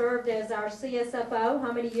has served as our CSFO.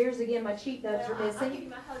 How many years? Again, my cheat notes are missing. I'll give you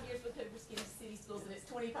my whole years with Hoover City Schools, and it's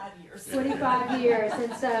 25 years. 25 years.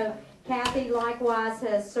 And so Kathy likewise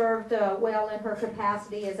has served well in her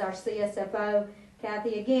capacity as our CSFO.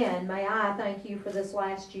 Kathy, again, may I thank you for this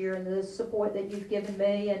last year and the support that you've given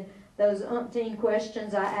me and those umpteen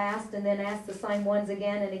questions I asked and then asked the same ones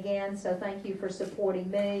again and again. So thank you for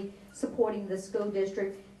supporting me, supporting the school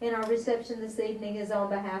district. And our reception this evening is on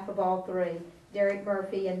behalf of all three, Derek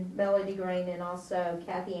Murphy and Melody Green and also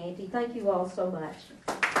Kathy Ante. Thank you all so much.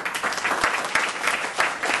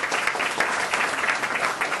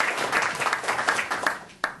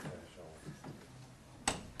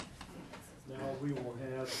 Now we will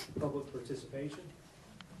have public participation.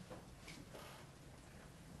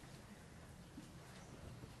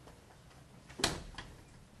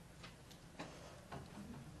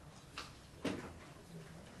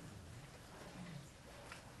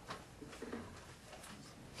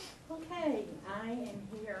 Okay, I am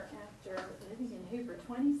here after living in Hoover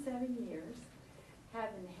 27 years,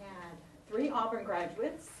 having had 3 Auburn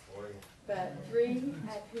graduates, but 3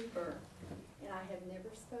 at Hoover, and I have never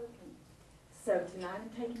spoken. So tonight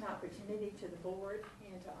I'm taking the opportunity to the board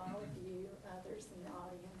and to all of you others in the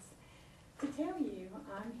audience to tell you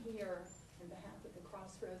I'm here on behalf of the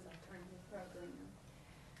Crossroads Alternative Program.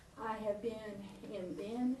 I have been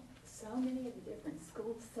in so many of the different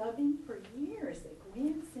schools subbing for years at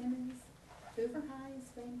Gwen, Simmons, Hoover High, and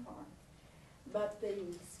Spain Park. But the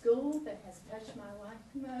school that has touched my life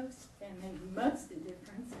the most and made most of the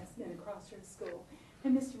difference has been the Crossroads School.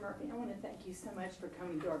 And Mr. Murphy, I want to thank you so much for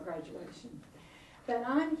coming to our graduation. But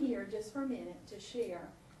I'm here just for a minute to share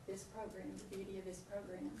this program, the beauty of this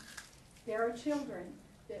program. There are children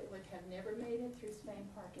that would have never made it through Spain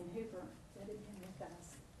Park and Hoover that have been with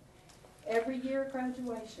us. Every year at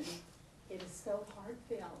graduation, it is so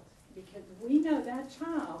heartfelt because we know that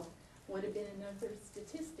child would have been another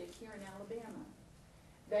statistic here in Alabama.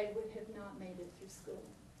 They would have not made it through school.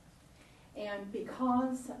 And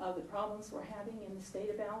because of the problems we're having in the state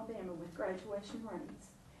of Alabama with graduation rates,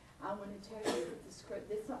 I want to tell you that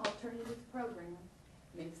this alternative program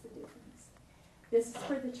makes the difference. This is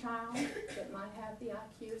for the child that might have the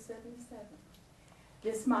IQ of 77.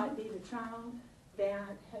 This might be the child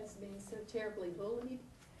that has been so terribly bullied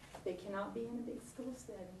they cannot be in a big school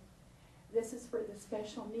setting. This is for the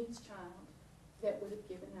special needs child that would have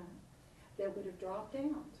given up, that would have dropped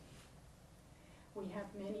out. We have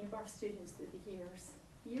many of our students through the years.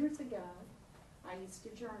 Years ago, I used to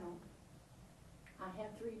journal. I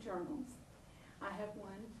have 3 journals. I have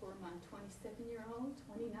one for my 27-year-old,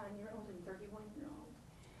 29-year-old, and 31-year-old.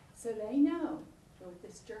 So they know with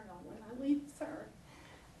this journal, when I leave this earth,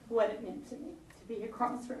 what it meant to me to be at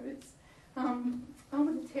Crossroads. I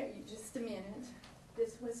want to tell you just a minute.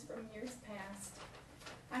 This was from years past.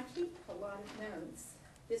 I keep a lot of notes.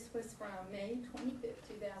 This was from May 25th,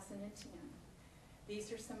 2010.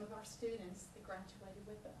 These are some of our students that graduated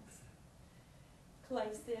with us.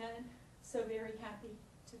 Clay said, so very happy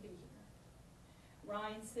to be here.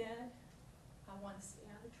 Ryan said, I want to stay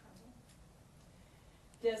out of trouble.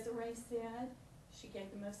 Desiree said, she gave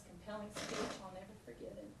the most compelling speech, I'll never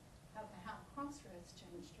forget it, about how Crossroads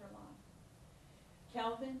changed her life.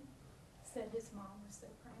 Kelvin said his mom was so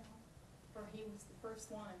proud, for he was the first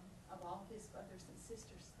one of all his brothers and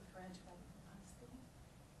sisters that graduated from high school.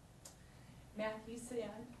 Matthew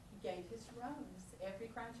said he gave his rose. Every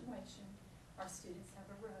graduation, our students have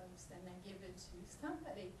a rose, and they give it to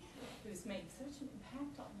somebody who's made such an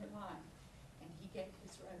impact on their life. And he gave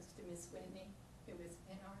his rose to Miss Whitney, who has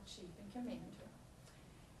been our chief and commander.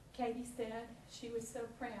 Katie said she was so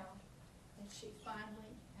proud that she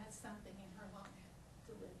finally had something in her life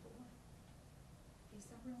to live for. These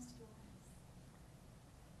are real stories.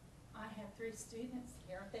 I have 3 students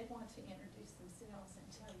here. They want to introduce themselves and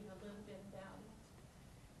tell you a little bit about it.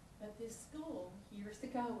 But this school, years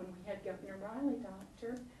ago when we had Governor Riley,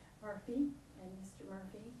 Dr. Murphy, and Mr.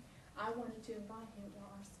 Murphy, I wanted to invite him to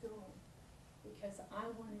our school because I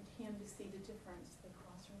wanted him to see the difference that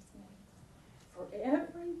Crossroads makes. For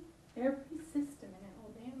every system in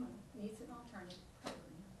Alabama needs an alternative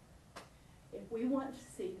program. If we want to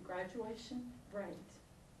see the graduation rate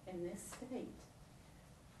in this state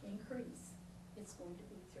increase, it's going to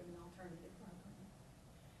be through an alternative program.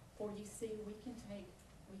 For you see, we can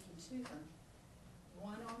tutor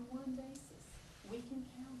one-on-one basis. We can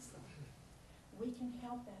counsel. We can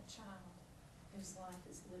help that child whose life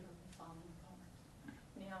is literally falling apart.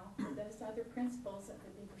 Now, for those other principals at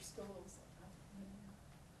the bigger schools,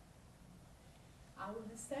 I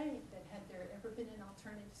want to say that had there ever been an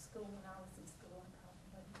alternative school when I was in school, I probably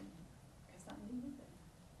would have been here because I needed that.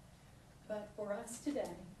 But for us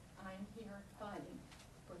today, I'm here fighting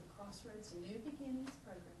for the Crossroads New Beginnings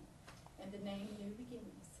program. And the name New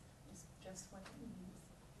Beginnings is just what it means.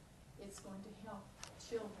 It's going to help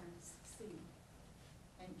children succeed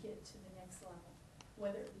and get to the next level.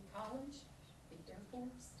 whether it be college, the Air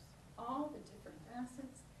Force, all the different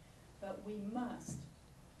facets, but we must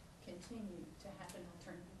continue to have an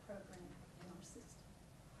alternative program in our system.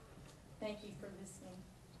 Thank you for listening.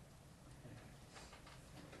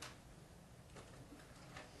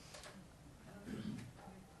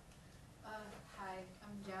 Hi,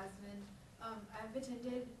 I'm Jasmine. I've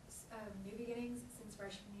attended New Beginnings since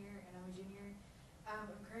freshman year, and I'm a junior. I'm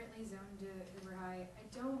currently zoned to Hoover High. I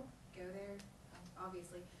don't go there,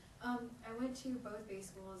 obviously. I went to both base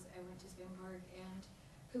schools. I went to Spin Park and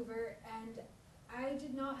Hoover, and I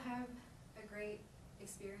did not have a great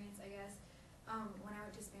experience, I guess. When I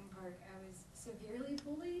went to Spin Park, I was severely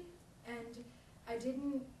bullied, and I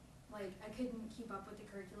couldn't keep up with the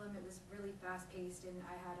curriculum. It was really fast-paced, and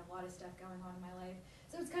I had a lot of stuff going on in my life.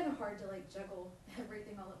 So it's kind of hard to juggle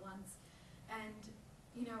everything all at once. And,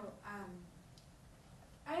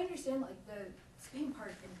 I understand the Spain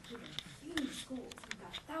Park and Hoover, huge schools. You've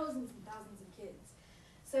got thousands and thousands of kids.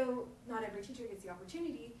 So not every teacher gets the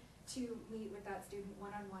opportunity to meet with that student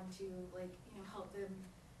one-on-one to help them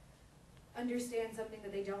understand something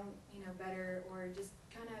that they don't, better, or just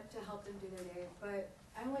kind of to help them through their day. But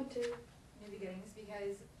I went to New Beginnings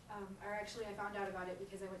because, I found out about it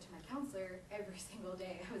because I went to my counselor every single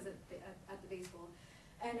day. I was at the base school.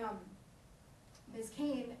 And Ms.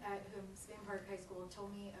 Kane at Spin Park High School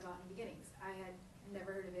told me about New Beginnings. I had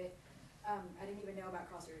never heard of it. I didn't even know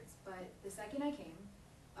about Crossroads. But the second I came,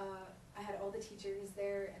 I had all the teachers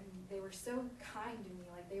there, and they were so kind to me.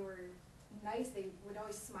 They were nice. They would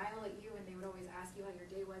always smile at you, and they would always ask you how your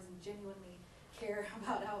day was and genuinely care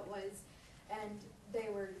about how it was. And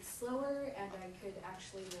they were slower, and I could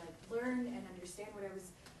actually learn and understand what I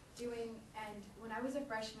was doing. And when I was a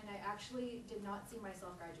freshman, I actually did not see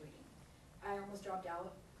myself graduating. I almost dropped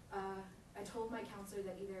out. I told my counselor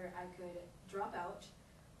that either I could drop out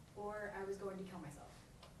or I was going to kill myself,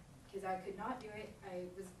 because I could not do it. I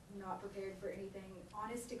was not prepared for anything.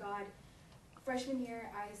 Honest to God, freshman year,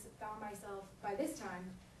 I found myself, by this time,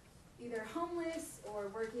 either homeless or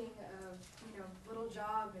working a little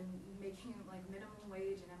job and making minimum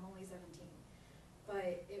wage, and I'm only 17.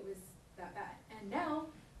 But it was that bad. And now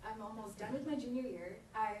I'm almost done with my junior year.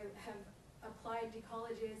 I have applied to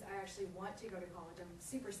colleges. I actually want to go to college. I'm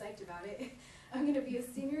super psyched about it. I'm going to be a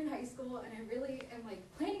senior in high school, and I really am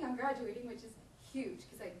planning on graduating, which is huge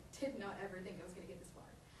because I did not ever think I was going to get this far.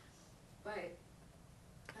 But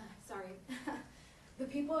sorry, the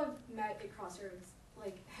people I've met at Crossroads,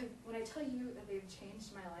 when I tell you that they've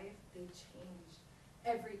changed my life, they've changed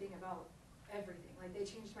everything about everything. They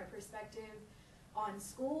changed my perspective on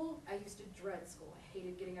school. I used to dread school. I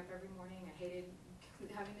hated getting up every morning. I hated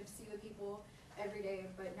having to see the people every day,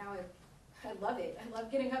 but now I love it. I love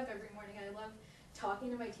getting up every morning. I love talking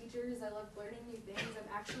to my teachers. I love learning new things. I'm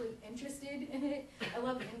actually interested in it. I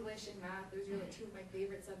love English and math. Those are two of my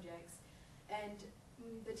favorite subjects. And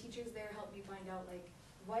the teachers there helped me find out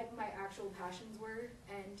what my actual passions were,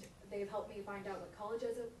 and they've helped me find out what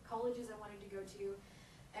colleges I wanted to go to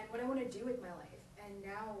and what I want to do with my life. And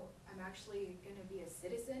now I'm actually going to be a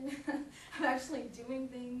citizen. I'm actually doing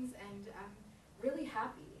things, and I'm really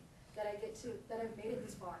happy that I've made it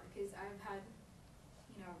this far, because I've had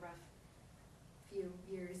a rough few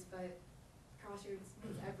years, but Crossroads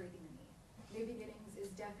means everything to me. New Beginnings is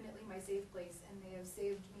definitely my safe place, and they have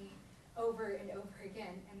saved me over and over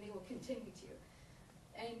again, and they will continue to.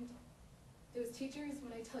 And those teachers,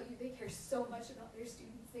 when I tell you they care so much about their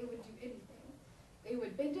students, they would do anything. They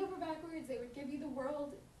would bend over backwards, they would give you the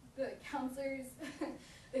world. The counselors,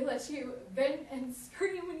 they let you vent and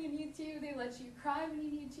scream when you need to, they let you cry when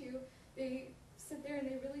you need to. They sit there and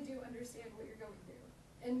they really do understand what you're going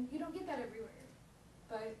through. And you don't get that everywhere.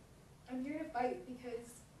 But I'm here to fight,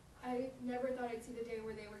 because I never thought I'd see the day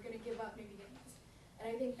where they were going to give up New Beginnings. And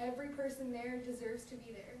I think every person there deserves to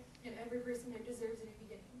be there, and every person there deserves a new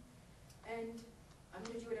beginning. And I'm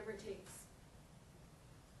going to do whatever it takes.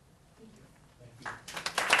 Thank you. Thank you.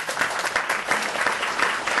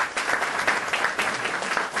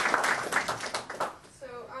 So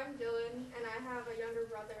I'm Dylan, and I have a younger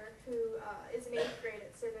brother who is in 8th grade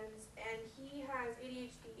at Simmons, and he has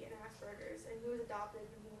ADHD and Asperger's, and he was adopted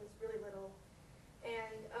when he was really little.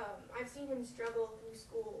 And I've seen him struggle through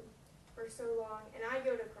school for so long, and I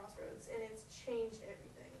go to Crossroads, and it's changed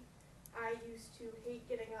everything. I used to hate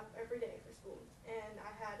getting up every day for school, and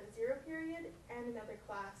I had a 0 period and another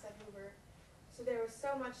class at Hoover. So there was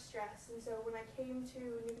so much stress, and so when I came to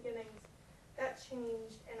New Beginnings, that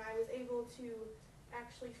changed, and I was able to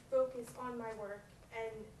actually focus on my work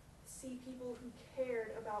and see people who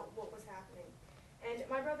cared about what was happening. And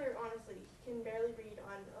my brother, honestly, can barely read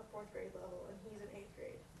on a 4th grade level, and he's in 8th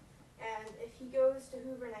grade. And if he goes to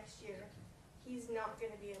Hoover next year, he's not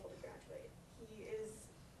going to be able to graduate. He is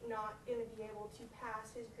not going to be able to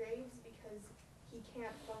pass his grades because he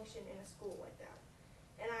can't function in a school like that.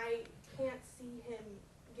 And I can't see him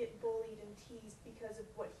get bullied and teased because of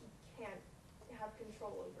what he can't have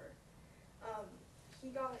control over. He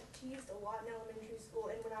got teased a lot in elementary school,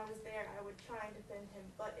 and when I was there, I would try and defend him.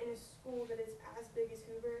 But in a school that is as big as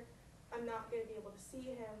Hoover, I'm not going to be able to see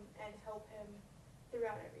him and help him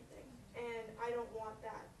throughout everything. And I don't want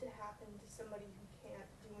that to happen to somebody who can't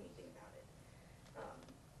do anything about it.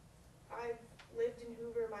 I've lived in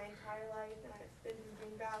Hoover my entire life, and I've been in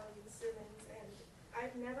Green Valley and Simmons, and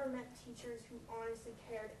I've never met teachers who honestly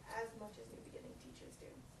cared as much as New Beginning teachers do.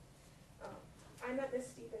 I met Miss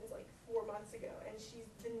Stevens like 4 months ago, and she's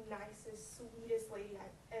the nicest, sweetest lady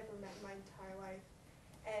I've ever met in my entire life.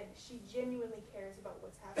 And she genuinely cares about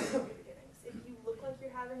what's happening in New Beginnings. If you look like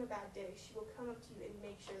you're having a bad day, she will come up to you and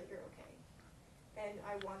make sure that you're okay. And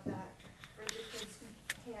I want that for the kids who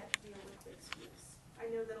can't deal with big schools. I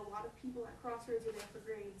know that a lot of people at Crossroads are there for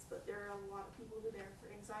grades, but there are a lot of people who are there for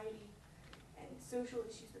anxiety and social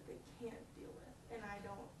issues that they can't deal with. And I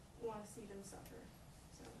don't want to see them suffer.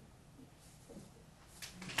 So.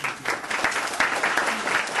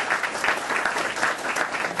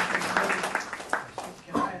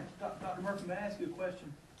 Dr. Murphy, may I ask you a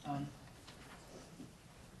question?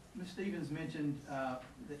 Ms. Stevens mentioned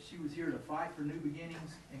that she was here to fight for New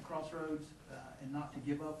Beginnings and Crossroads and not to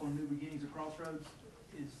give up on New Beginnings and Crossroads.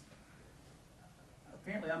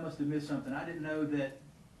 Apparently I must have missed something. I didn't know that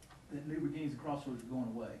New Beginnings and Crossroads were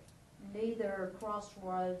going away. Neither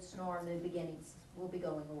Crossroads nor New Beginnings will be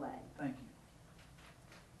going away. Thank you.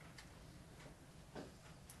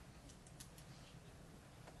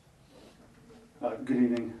 Good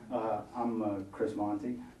evening. I'm Chris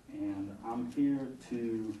Monty, and I'm here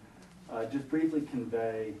to just briefly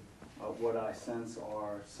convey what I sense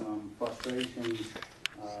are some frustrations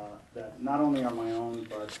that not only are my own,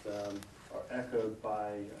 but are echoed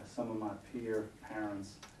by some of my peer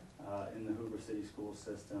parents in the Hoover City School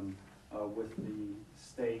System with the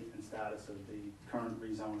state and status of the current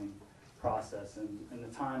rezoning process and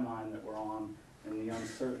the timeline that we're on and the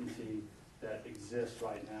uncertainty that exists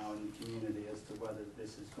right now in the community as to whether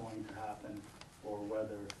this is going to happen or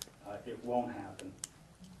whether it won't happen.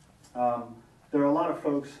 There are a lot of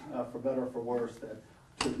folks, for better or for worse, that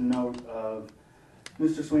took note of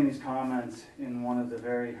Mr. Sweeney's comments in one of the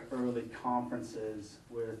very early conferences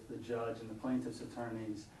with the judge and the plaintiff's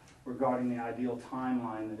attorneys regarding the ideal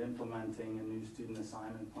timeline that implementing a new student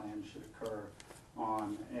assignment plan should occur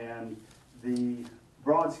on. And the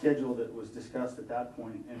broad schedule that was discussed at that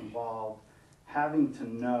point involved having to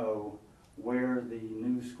know where the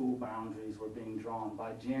new school boundaries were being drawn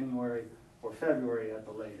by January or February at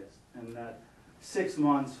the latest, and that 6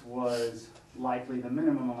 months was likely the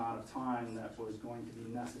minimum amount of time that was going to be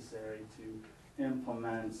necessary to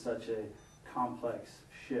implement such a complex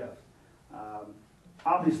shift.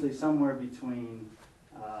 Obviously, somewhere between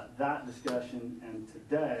that discussion and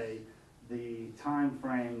today, the time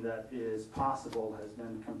frame that is possible has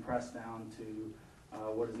been compressed down to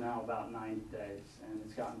what is now about 90 days, and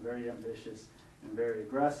it's gotten very ambitious and very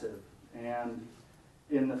aggressive. And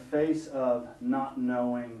in the face of not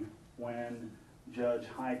knowing when Judge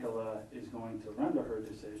Heikela is going to render her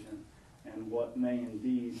decision and what may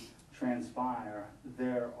indeed transpire,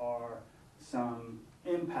 there are some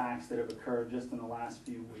impacts that have occurred just in the last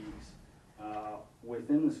few weeks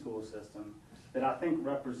within the school system that I think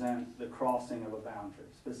represent the crossing of a boundary.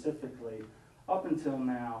 Specifically, up until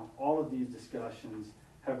now, all of these discussions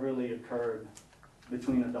have really occurred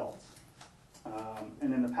between adults.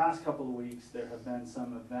 And in the past couple of weeks, there have been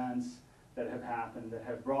some events that have happened that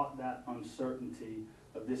have brought that uncertainty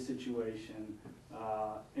of this situation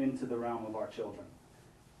into the realm of our children.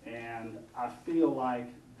 And I feel like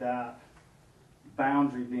that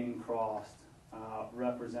boundary being crossed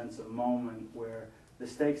represents a moment where the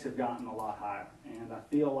stakes have gotten a lot higher. And I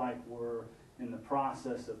feel like we're in the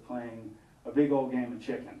process of playing a big old game of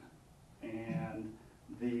chicken. And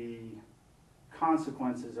the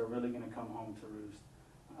consequences are really going to come home to roost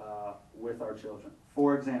with our children.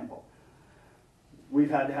 For example, we've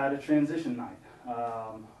had to have a transition night,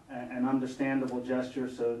 an understandable gesture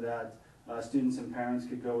so that students and parents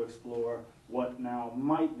could go explore what now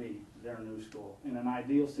might be their new school. In an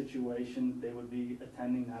ideal situation, they would be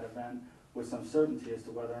attending that event with some certainty as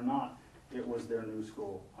to whether or not it was their new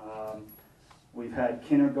school. We've had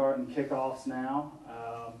kindergarten kickoffs now,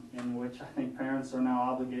 in which I think parents are now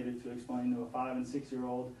obligated to explain to a 5- and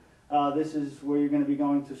 6-year-old, this is where you're going to be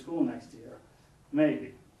going to school next year.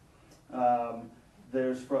 Maybe.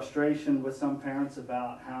 There's frustration with some parents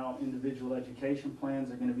about how individual education plans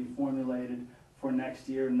are going to be formulated for next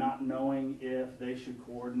year, not knowing if they should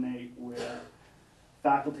coordinate with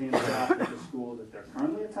faculty and staff at the school that they're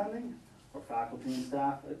currently attending, or faculty and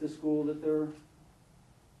staff at the school that they're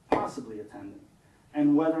possibly attending,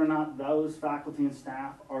 and whether or not those faculty and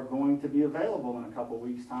staff are going to be available in a couple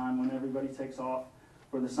weeks' time when everybody takes off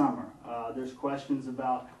for the summer. There's questions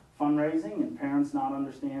about fundraising and parents not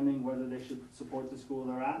understanding whether they should support the school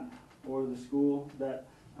they're at or the school that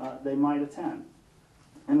they might attend.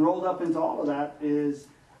 And rolled up into all of that is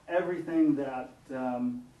everything that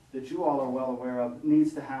that you all are well aware of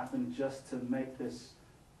needs to happen just to make this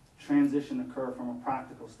transition occur from a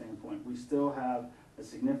practical standpoint. We still have a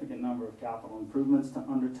significant number of capital improvements to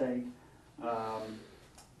undertake,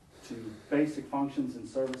 to basic functions and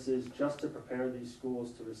services just to prepare these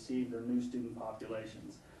schools to receive their new student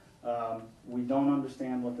populations. We don't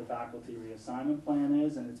understand what the faculty reassignment plan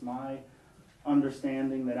is, and it's my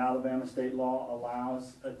understanding that Alabama state law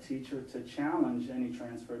allows a teacher to challenge any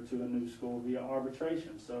transfer to a new school via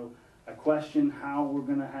arbitration. So I question how we're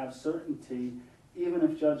going to have certainty, even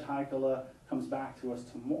if Judge Heikkila comes back to us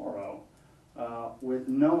tomorrow, with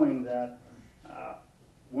knowing that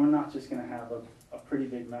we're not just going to have a pretty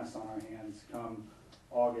big mess on our hands come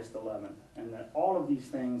August 11th, and that all of these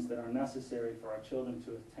things that are necessary for our children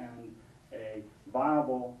to attend a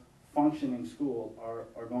viable, functioning school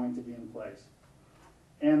are going to be in place.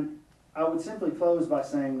 And I would simply close by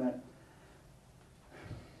saying that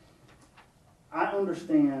I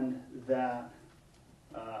understand that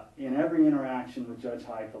in every interaction with Judge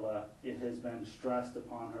Heikkila, it has been stressed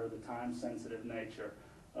upon her the time-sensitive nature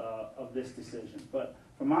of this decision. But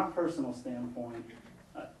from my personal standpoint,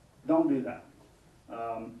 don't do that.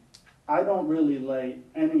 I don't really lay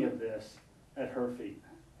any of this at her feet.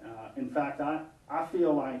 In fact, I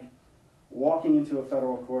feel like walking into a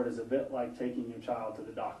federal court is a bit like taking your child to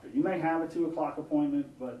the doctor. You may have a 2 o'clock appointment,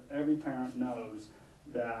 but every parent knows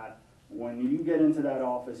that when you get into that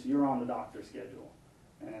office, you're on the doctor's schedule.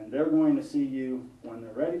 And they're going to see you when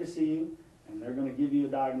they're ready to see you, and they're going to give you a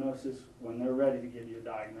diagnosis when they're ready to give you a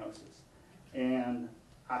diagnosis. And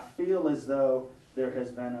I feel as though there has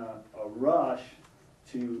been a rush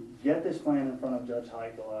to get this plan in front of Judge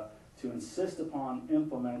Heikkila, to insist upon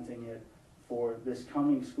implementing it for this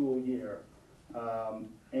coming school year.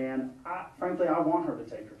 And frankly, I want her to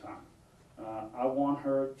take her time. I want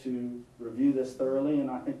her to review this thoroughly,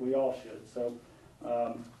 and I think we all should. So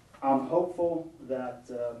I'm hopeful that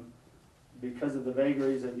because of the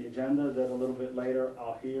vagaries of the agenda, that a little bit later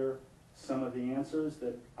I'll hear some of the answers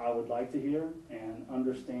that I would like to hear and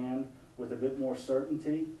understand with a bit more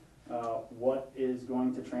certainty what is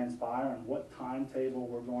going to transpire and what timetable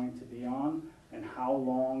we're going to be on and how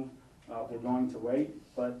long we're going to wait.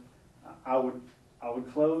 But I would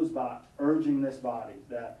close by urging this body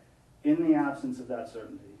that in the absence of that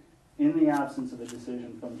certainty, in the absence of a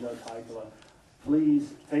decision from Judge Heikkila,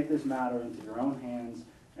 please take this matter into your own hands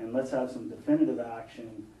and let's have some definitive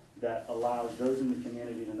action that allows those in the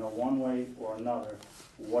community to know one way or another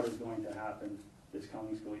what is going to happen this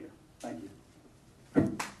coming school year. Thank you.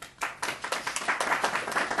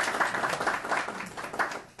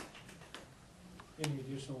 Any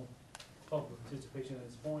additional public participation at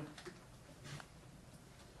this point?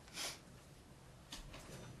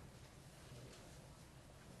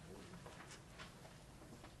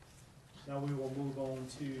 Now we will move on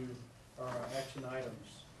to our action items.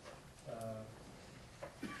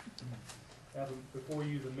 Have before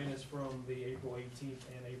you the minutes from the April 18th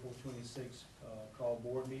and April 26th call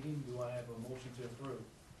board meeting. Do I have a motion to approve?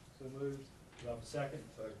 So moved. Do I have a second?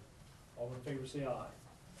 Second. All in favor say aye.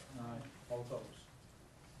 Aye. All opposed?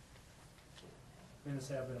 Minutes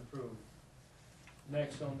have been approved.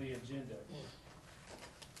 Next on the agenda,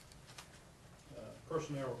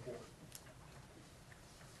 personnel report.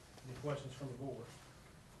 Any questions from the board?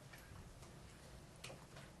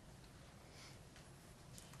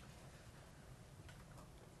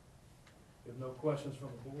 If no questions from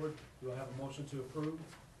the board, do I have a motion to approve?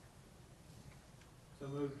 So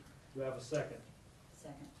moved. Do I have a second?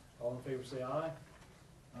 Second. All in favor say aye.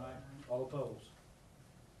 Aye. All opposed?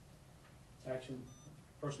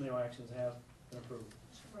 Personnel actions have been approved.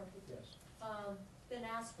 Mr. Murphy. Yes. Been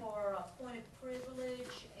asked for a point of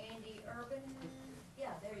privilege, Andy Urban.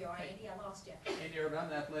 Yeah, there you are, Andy, I lost you. Andy Urban, I'm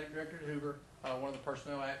the athletic director at Hoover. One of the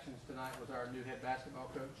personnel actions tonight was our new head basketball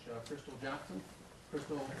coach, Crystal Johnson.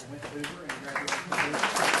 Crystal went to Hoover and graduated from Hoover.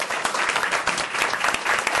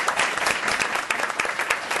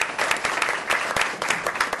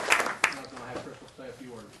 I was going to have Crystal say a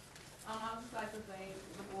few words. I would just like to thank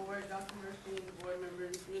the board, Dr. Murphy, the board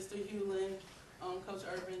members, Mr. Hewlin, Coach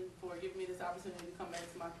Urban for giving me this opportunity to come back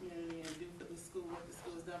to my community and do for the school what the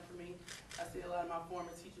school has done for me. I see a lot of my former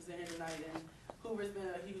teachers in here tonight, and Hoover's been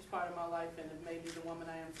a huge part of my life and have made me the woman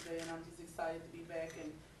I am today, and I'm just excited to be back and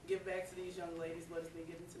give back to these young ladies what has been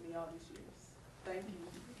given to me all these years. Thank you.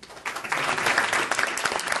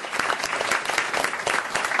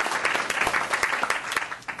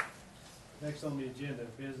 Next on the agenda,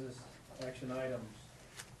 business action items.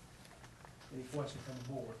 Any questions from the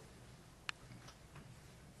board?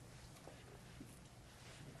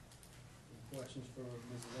 Any questions for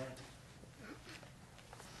Mrs. Anderson?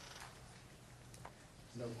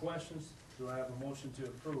 No questions? Do I have a motion to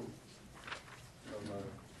approve? So moved.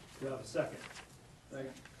 Do I have a second?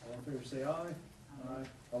 Second. All in favor say aye. Aye.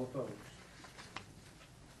 All opposed?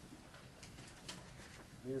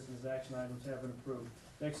 Business action items have been approved.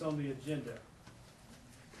 Next on the agenda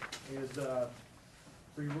is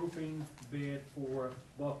re-roofing bid for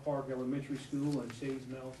Bluff Park Elementary School and Shades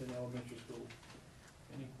Mountain Elementary School.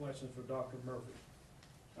 Any questions for Dr. Murphy?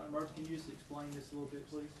 Dr. Murphy, can you just explain this a little bit,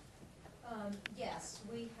 please? Yes,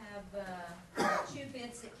 we have two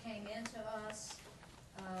bids that came into us.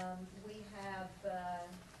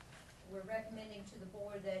 We're recommending to the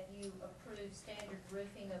board that you approve Standard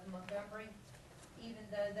Roofing of Montgomery. Even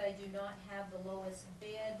though they do not have the lowest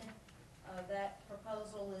bid, that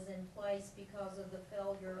proposal is in place because of the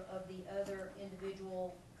failure of the other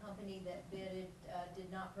individual company that bidded,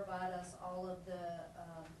 did not provide us all of the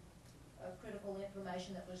critical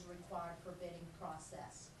information that was required for bidding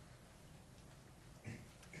process.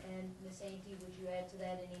 And Ms. Ante, would you add to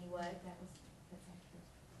that in any way? That's accurate.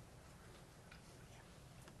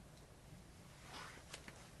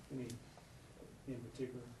 Any in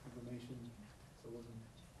particular information? So it wasn't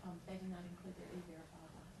They do not include their E-Verify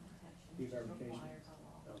documentation, which is E-verification. required by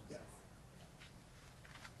law. Okay.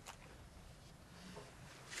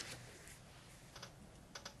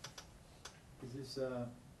 Is this, can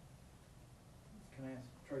I ask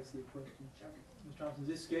Tracy a question? Sure. Ms. Thompson, is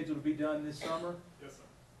this scheduled to be done this summer? Yes, sir.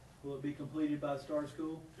 Will it be completed by the start of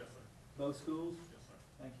school? Yes, sir. Both schools? Yes, sir.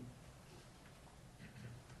 Thank you.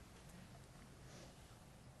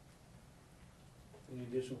 Any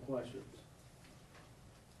additional questions?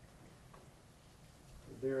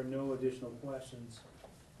 If there are no additional questions,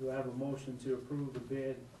 do I have a motion to approve the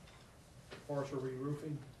bid for partial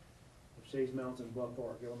re-roofing of Shades Mountain Bluff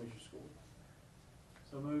Park Elementary School?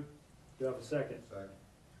 So moved. Do I have a second? Second.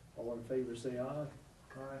 All in favor say aye.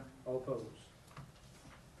 Aye. All opposed?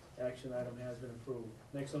 Action item has been approved.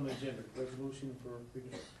 Next on the agenda, resolution for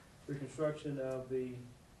reconstruction of the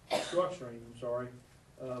structuring,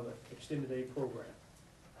 of extended day program.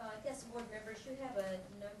 Yes, board members, you have a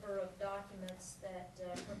number of documents that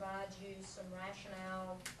provide you some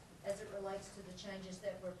rationale as it relates to the changes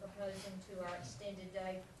that we're proposing to our extended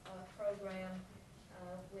day program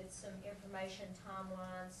with some information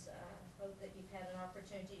timelines. Hope that you've had an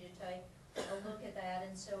opportunity to take a look at that.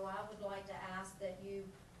 And so I would like to ask that you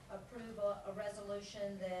approve a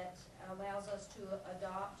resolution that allows us to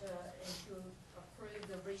adopt and to approve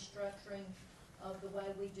the restructuring of the way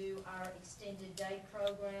we do our extended day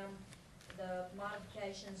program. The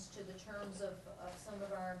modifications to the terms of some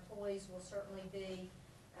of our employees will certainly be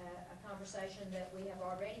a conversation that we have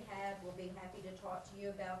already had. We'll be happy to talk to you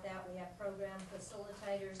about that. We have program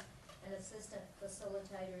facilitators and assistant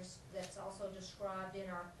facilitators that's also described in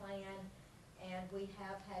our plan. And we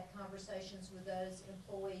have had conversations with those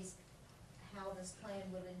employees, how this plan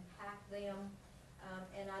would impact them.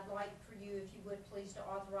 And I'd like for you, if you would, please to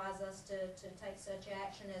authorize us to take such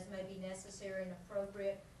action as may be necessary and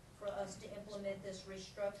appropriate for us to implement this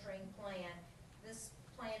restructuring plan. This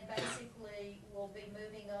plan basically will be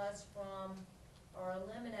moving us from, or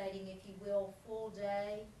eliminating, if you will, full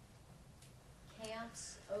day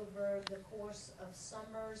camps over the course of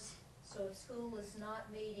summers. So if school is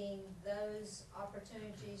not meeting, those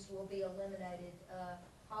opportunities will be eliminated.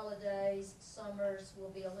 Holidays, summers will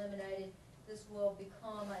be eliminated. This will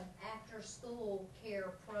become an after-school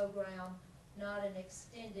care program, not an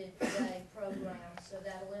extended day program. So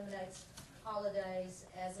that eliminates holidays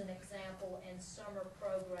as an example and summer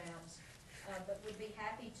programs. But we'd be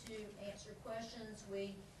happy to answer questions.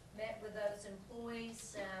 We met with those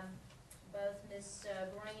employees, both Ms.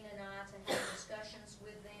 Green and I, to have discussions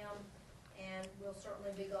with them. And we'll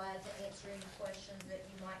certainly be glad to answer any questions that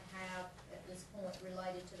you might have at this point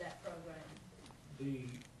related to that program.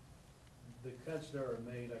 The cuts that are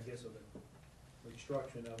made, I guess, of the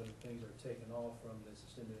restructuring of it, and things are taken off from this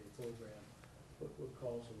extended day program, what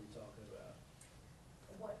costs are we talking about?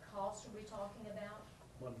 What cost are we talking about?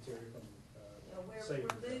 Monetary from, We're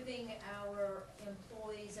moving our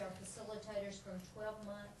employees, our facilitators from 12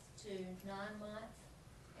 months to 9 months.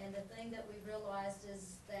 And the thing that we realized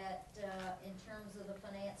is that in terms of the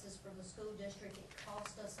finances for the school district, it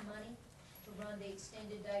cost us money to run the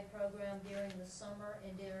extended day program during the summer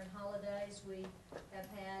and during holidays. We have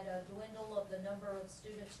had a dwindle of the number of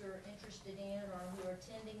students who are interested in or who are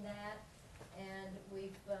attending that. And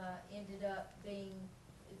we've ended up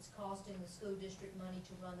it's costing the school district money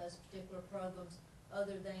to run those particular programs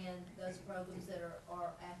other than those programs that are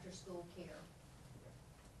after-school care.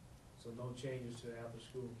 So no changes to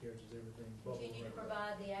after-school care, just everything. Continue to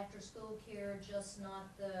provide the after-school care, just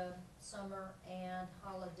not the summer and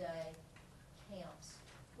holiday camps.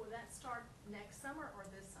 Will that start next summer or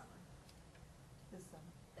this summer? This summer.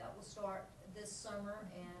 That will start this summer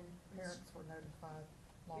and. Parents were notified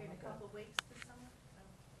long In a ago. couple of weeks this summer?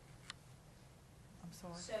 I'm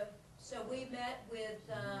sorry. So we met with,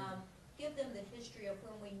 give them the history of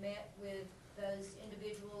when we met with those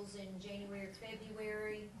individuals in January or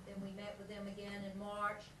February, then we met with them again in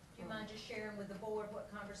March. Do you mind just sharing with the board what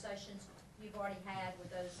conversations you've already had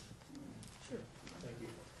with those? Sure. Thank you.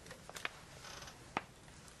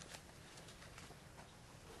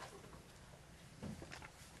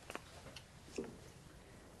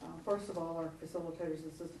 First of all, our facilitators,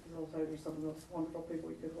 assistant facilitators, some of the most wonderful people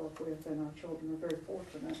we could work with, and our children are very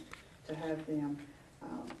fortunate to have them.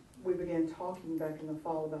 We began talking back in the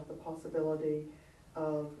fall about the possibility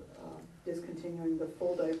of discontinuing the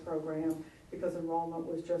full-day program because enrollment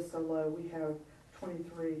was just so low. We have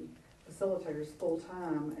 23 facilitators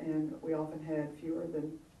full-time, and we often had fewer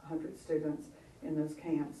than 100 students in those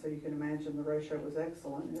camps. So you can imagine the ratio was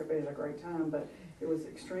excellent, and everybody had a great time, but it was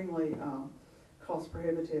extremely cost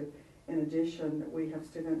prohibitive. In addition, we have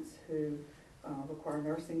students who require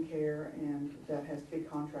nursing care, and that has to be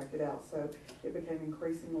contracted out. So it became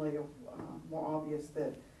increasingly more obvious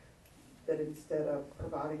that instead of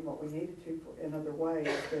providing what we needed to in other ways,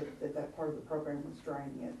 that part of the program was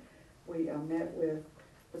draining it. We met with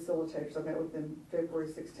facilitators. I met with them February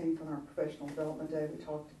 16th on our professional development day. We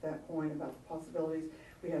talked at that point about the possibilities.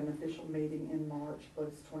 We had an official meeting in March, I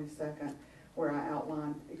believe it's 22nd, where I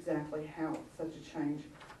outlined exactly how such a change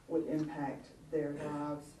would impact their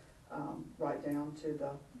lives, right down to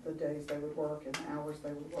the days they would work and the hours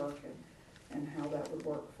they would work and how that would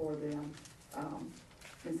work for them.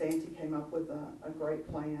 Ms. Ante came up with a great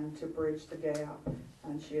plan to bridge the gap,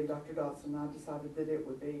 and she and Dr. Dodson and I decided that it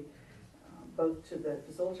would be both to the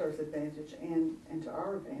facilitators' advantage and to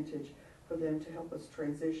our advantage for them to help us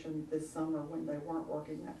transition this summer when they weren't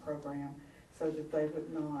working that program, so that they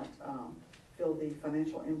would not feel the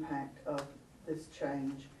financial impact of this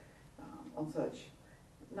change on such,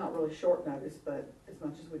 not really short notice, but as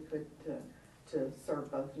much as we could to serve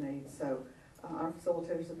both needs. So our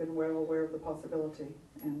facilitators have been well aware of the possibility,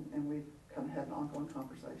 and we've kind of had an ongoing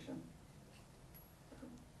conversation.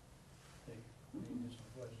 Thank you. Any additional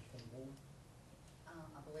questions from the board?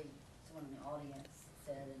 I believe someone in the audience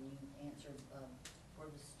said, and you answered, were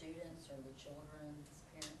the students or the children's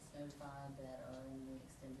parents notified that are in the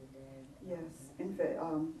extended day? Yes, in fact,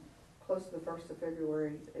 close to the 1st of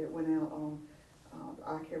February, it went out on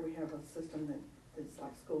iCare. We have a system that's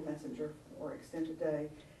like School Messenger or extended day,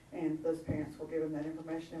 and those parents were given that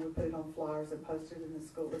information, and we put it on flyers and posted in the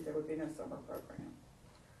school that there would be no summer program.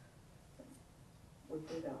 So we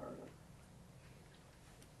put it out early.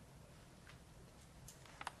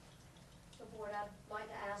 So board, I'd like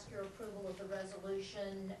to ask your approval of the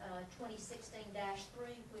resolution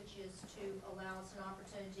 2016-3, which is to allow us an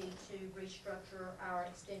opportunity to restructure our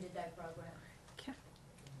extended day program.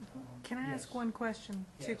 Can I ask one question,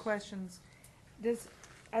 two Yes. questions?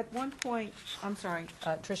 At one point, I'm sorry,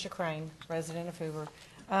 Tricia Crane, resident of Hoover.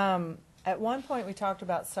 At one point, we talked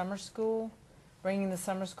about summer school, bringing the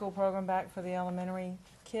summer school program back for the elementary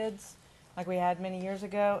kids, like we had many years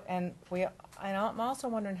ago. And I'm also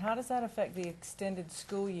wondering, how does that affect the extended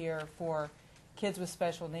school year for kids with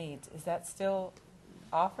special needs? Is that still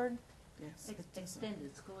offered? Yes.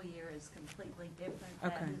 Extended school year is completely different.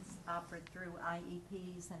 Okay. That is offered through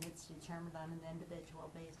IEPs, and it's determined on an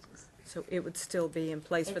individual basis. So it would still be in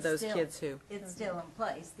place for It's those still- kids who? It's still in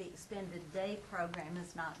place. The extended day program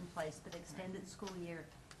is not in place, but extended school year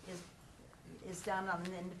is done on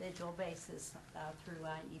an individual basis through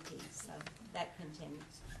IEPs, so that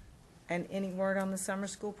continues. And any word on the summer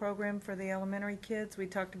school program for the elementary kids? We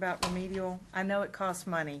talked about remedial. I know it costs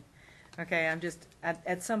money. Okay, I'm just,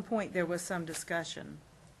 at some point, there was some discussion.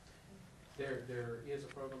 There is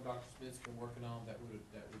a program Dr. Smith's been working on that would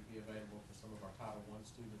be available for some of our Title I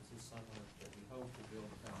students this summer, that we hope to build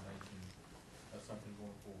a foundation of something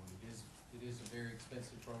going forward. It is a very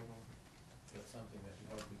expensive program, that's something that we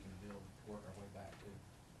hope we can build, work our way back to.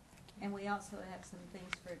 And we also have some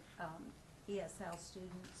things for ESL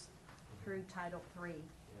students through Title III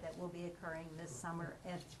that will be occurring this summer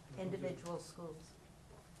at individual schools.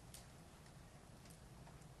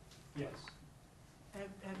 Yes.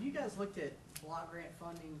 Have you guys looked at block grant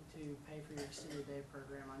funding to pay for your extended day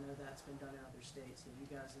program? I know that's been done in other states. Have you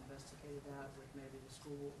guys investigated that with maybe the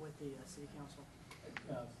school, with the city council?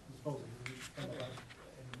 Supposedly,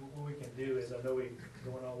 and what we can do is, I know we're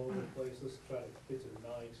going all over the place, let's try to get to the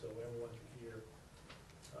night so everyone can hear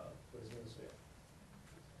what he's gonna say.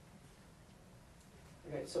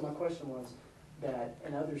 Okay, so my question was that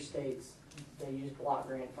in other states, they use block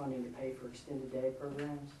grant funding to pay for extended day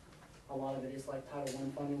programs. A lot of it is like Title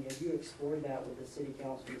I funding. Have you explored that with the city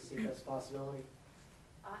council to see if that's a possibility?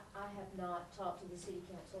 I have not talked to the city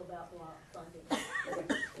council about block funding.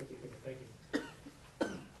 Okay, thank you. Thank you.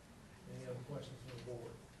 Any other questions from the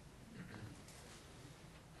board?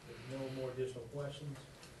 If no more additional questions,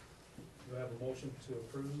 do I have a motion to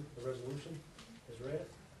approve the resolution as read?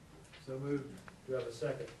 So moved. Do I have a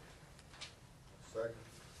second? Second.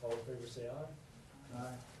 All in favor say aye.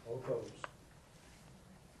 Aye. All opposed?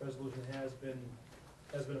 Resolution has been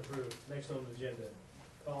approved. Next on the agenda,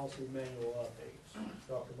 policy manual updates.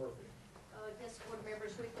 Dr. Murphy. Yes, board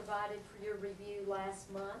members, we provided for your review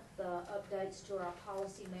last month, updates to our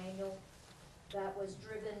policy manual. That was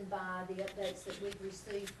driven by the updates that we've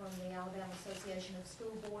received from the Alabama Association of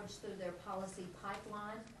School Boards through their policy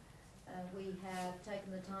pipeline. We have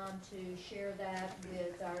taken the time to share that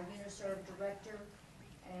with our UNISERV director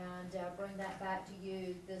and bring that back to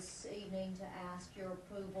you this evening to ask your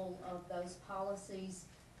approval of those policies.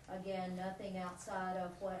 Again, nothing outside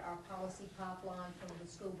of what our policy pipeline from the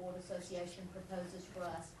School Board Association proposes for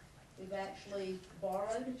us. We've actually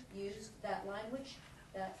used that language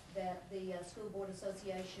that the School Board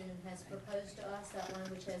Association has proposed to us. That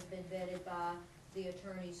language has been vetted by the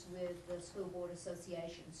attorneys with the School Board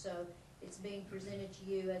Association. So it's being presented to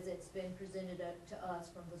you as it's been presented to us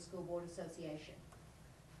from the School Board Association.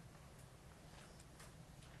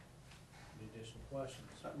 Any additional questions?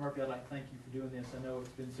 Murphy, I'd like to thank you for doing this. I know it's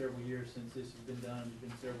been several years since this has been done.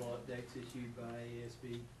 There's been several updates issued by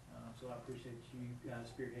ASB. So I appreciate you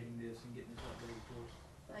guys spearheading this and getting this updated for us.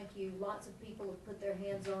 Thank you. Lots of people have put their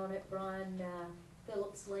hands on it. Brian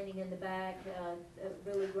Phillips leaning in the back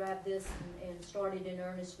really grabbed this and started in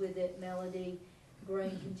earnest with it. Melody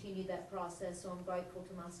Green continued that process, so I'm grateful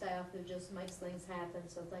to my staff who just makes things happen.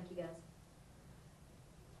 So thank you guys.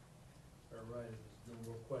 All right, if there's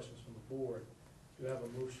no more questions from the board, do you have a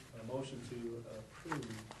motion to approve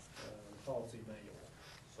the policy manual?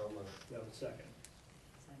 So moved. Do you have a second?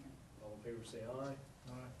 Second. All in favor say aye.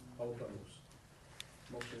 Aye. All opposed?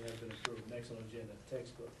 Motion has been approved. Next on the agenda,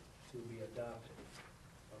 textbook to be adopted.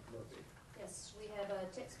 Dr. Murphy. Yes, we have a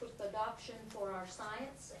textbook adoption for our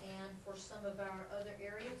science and for some of our other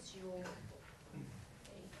areas. You'll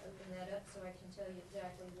open that up so I can tell you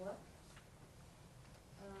exactly what.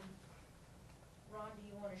 Ron, do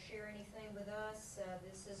you want to share anything with us?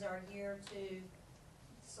 This is our year to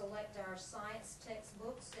select our science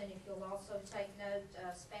textbooks, and if you'll also take note,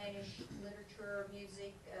 Spanish, literature,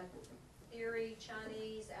 music, theory,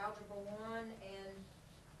 Chinese, Algebra 1, and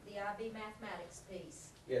the IB mathematics piece.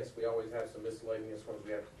 Yes, we always have some miscellaneous ones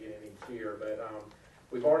we have to get in each year, but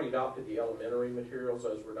we've already adopted the elementary materials.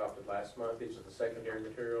 Those were adopted last month. These are the secondary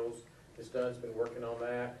materials. Ms. Dunn's been working on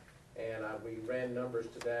that, and we ran numbers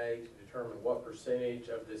today to determine what percentage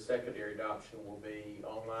of the secondary adoption will be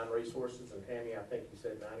online resources. And Tammy, I think you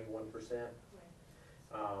said 91%.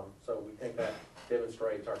 So we think that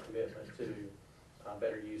demonstrates our commitment to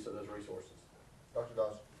better use of those resources. Dr.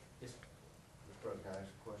 Dawson? Yes. Mr. President, can I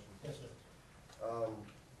ask a question? Yes, sir.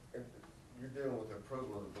 You're dealing with the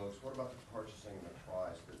approval of the books. What about the purchasing and the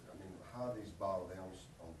price? I mean, how are these bottled down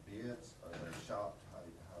on bids? Are they shopped?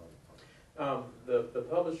 How the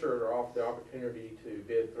publishers are offered the opportunity to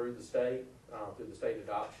bid through the state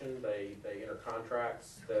adoption. They enter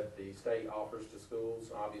contracts that the state offers to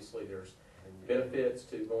schools. Obviously, there's benefits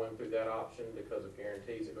to going through that option because of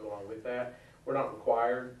guarantees that go along with that. We're not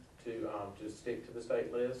required to just stick to the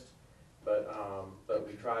state list, but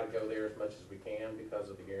we try to go there as much as we can because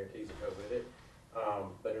of the guarantees that go with it.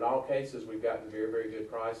 But in all cases, we've gotten very, very good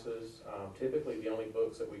prices. Typically, the only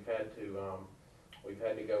books that we've had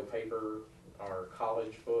to go paper are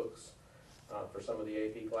college books for some of the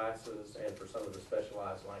AP classes and for some of the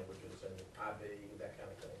specialized languages and IB, that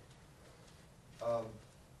kind of thing. Are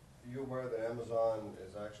you aware that Amazon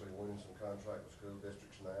is actually winning some contract with school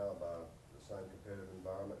districts now by the same competitive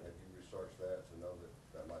environment? Have you researched that to know that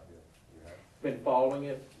that might be you have? Been following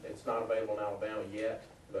it. It's not available in Alabama yet.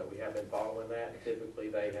 but we have been following that. And typically,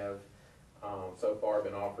 they have so far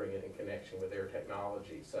been offering it in connection with their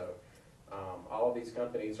technology. So all of these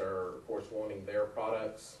companies are, of course, wanting their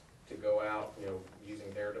products to go out,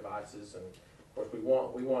 using their devices. And of course, we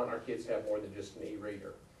want our kids to have more than just an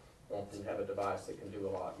e-reader. We want them to have a device that can do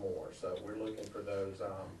a lot more. So we're looking for those.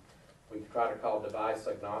 We try to call device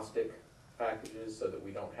agnostic packages so that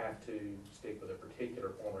we don't have to stick with a particular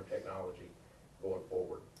form of technology going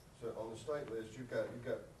forward. So on the state list, you've got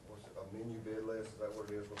what's it, a menu bid list, is that what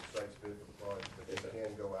it is, what the state's bid for the project? But they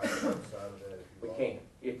can go outside of that if you We want? can.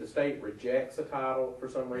 If the state rejects a title for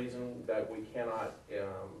some reason, that we cannot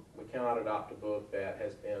adopt a book that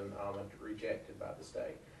has been rejected by the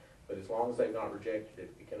state. But as long as they've not rejected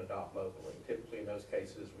it, we can adopt locally. Typically in those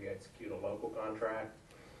cases, we execute a local contract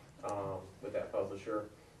with that publisher.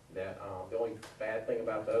 That the only bad thing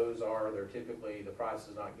about those are they're typically, the price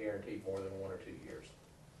is not guaranteed more than 1 or 2 years.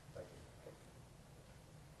 Thank you.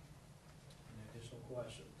 Any additional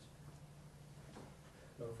questions?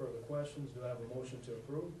 No further questions. Do I have a motion to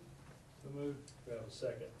approve? So moved. Do I have a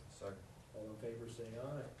second? Second. All in favor, say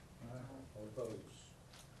aye. All opposed?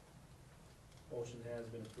 Motion has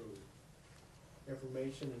been approved.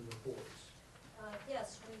 Information and reports.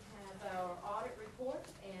 Yes, we have our audit report,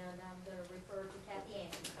 and I'm going to refer to Kathy Ann.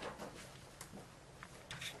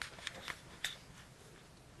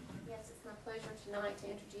 Yes, it's my pleasure tonight to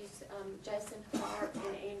introduce Jason Hart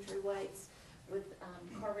and Andrew Waits with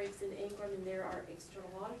Carriggs and Ingram, and they're our external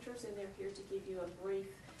auditors, and they're here to give you a brief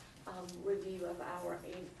review of our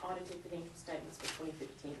audited financial statements for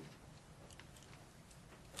 2015.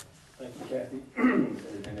 Thank you,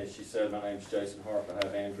 Kathy. And as she said, my name's Jason Harp. I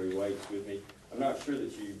have Andrew Waits with me. I'm not sure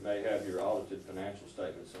that you may have your audited financial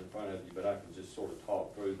statements in front of you, but I can just sort of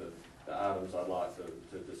talk through the items I'd like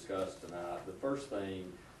to discuss tonight. The first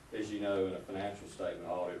thing, as you know, in a financial statement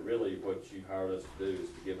audit, really what you hired us to do is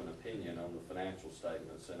to give an opinion on the financial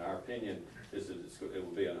statements. And our opinion is that it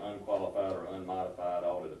will be an unqualified or unmodified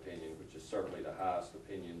audit opinion, which is certainly the highest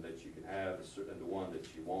opinion that you can have and the one that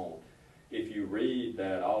you want. If you read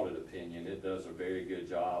that audit opinion, it does a very good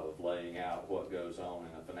job of laying out what goes on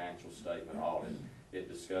in a financial statement audit. It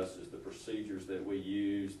discusses the procedures that we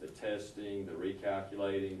use, the testing, the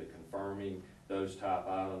recalculating, the confirming, those type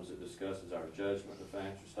items. It discusses our judgment of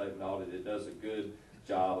financial statement audit. It does a good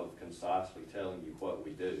job of concisely telling you what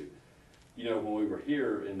we do. You know, when we were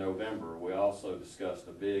here in November, we also discussed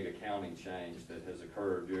a big accounting change that has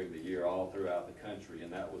occurred during the year all throughout the country,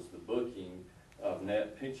 and that was the booking of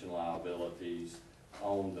net pension liabilities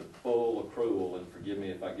on the full accrual, and forgive me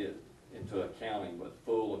if I get into accounting, but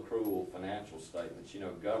full accrual financial statements. You know,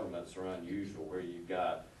 governments are unusual where you've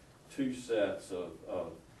got two sets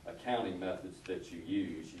of accounting methods that you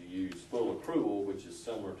use. You use full accrual, which is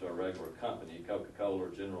similar to a regular company, Coca-Cola or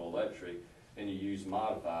General Electric, and you use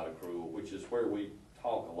modified accrual, which is where we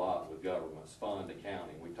talk a lot with governments, fund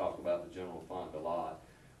accounting. We talk about the general fund a lot.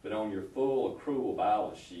 But on your full accrual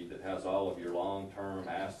balance sheet that has all of your long-term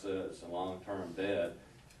assets and long-term debt,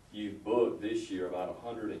 you've booked this year about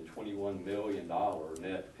 $121 million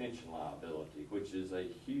net pension liability, which is a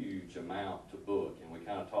huge amount to book. And we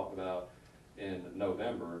kind of talked about in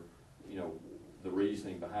November, you know, the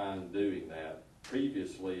reasoning behind doing that.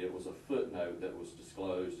 Previously, it was a footnote that was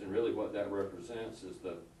disclosed, and really what that represents is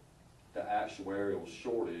the actuarial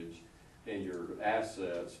shortage in your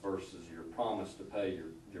assets versus your promise to pay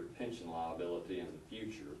your pension liability in the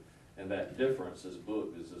future. And that difference is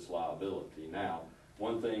booked as this liability. Now,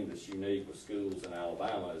 one thing that's unique with schools in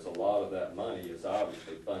Alabama is a lot of that money is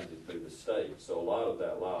obviously funded through the state. So a lot of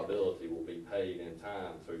that liability will be paid in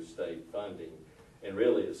time through state funding. And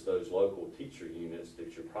really it's those local teacher units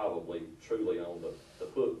that you're probably truly on the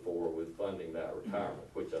hook for with funding that retirement,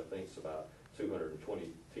 which I think is about 220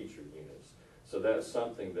 teacher units. So that's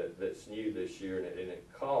something that's new this year, and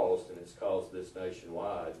it's caused this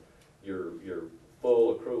nationwide, your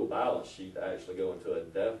full accrual balance sheet to actually go into a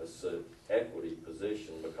deficit equity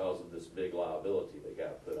position because of this big liability that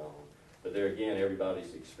got put on. But there again,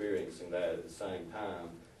 everybody's experiencing that at the same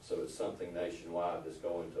time, so it's something nationwide that's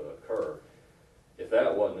going to occur. If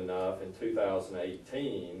that wasn't enough, in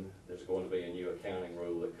 2018, there's going to be a new accounting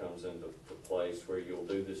rule that comes into place where you'll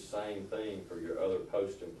do the same thing for your other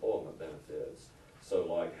post-employment benefits.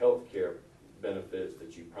 So like health care benefits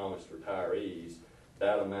that you promised retirees,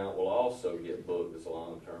 that amount will also get booked as a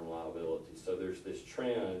long-term liability. So there's this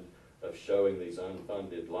trend of showing these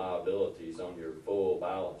unfunded liabilities on your full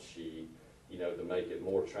balance sheet, you know, to make it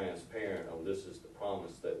more transparent on this is the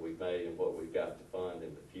promise that we've made and what we've got to fund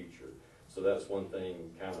in the future. So that's one thing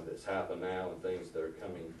kind of that's happened now and things that are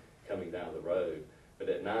coming down the road. But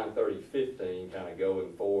at 9/30/15, kind of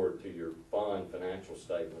going forward to your fund financial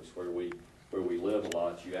statements where we live a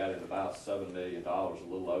lot, you added about $7 million, a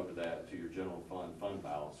little over that, to your general fund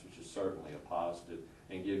balance, which is certainly a positive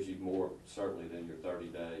and gives you more certainly than your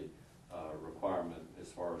 30-day requirement as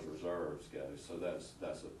far as reserves go. So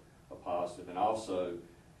that's a positive. And also,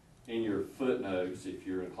 in your footnotes, if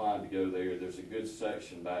you're inclined to go there, there's a good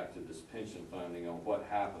section back to this pension funding on what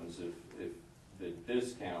happens if the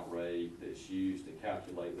discount rate that's used to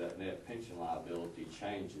calculate that net pension liability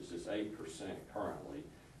changes. It's 8% currently,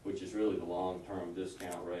 which is really the long-term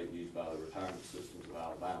discount rate used by the retirement systems of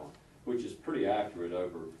Alabama, which is pretty accurate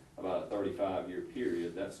over about a 35-year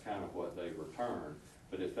period. That's kind of what they return.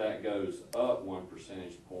 But if that goes up 1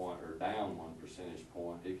 percentage point or down 1 percentage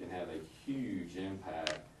point, it can have a huge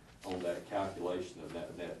impact on that calculation of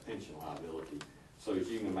that net pension liability. So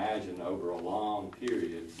as you can imagine, over a long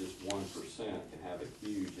period, just 1% can have a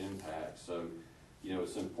huge impact. So, you know,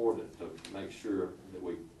 it's important to make sure that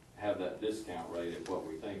we have that discount rate at what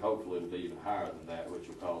we think. Hopefully it'll be even higher than that, which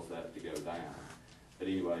will cause that to go down. But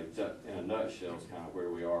anyway, in a nutshell, is kind of where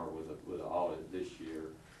we are with the audit this year.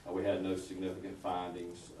 We had no significant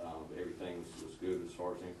findings. Everything was good as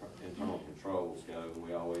far as internal controls go, and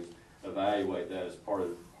we always evaluate that as part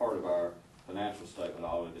of our financial statement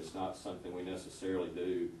audit. It's not something we necessarily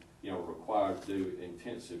do, you know, required to do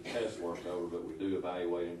intensive test work over, but we do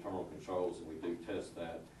evaluate internal controls, and we do test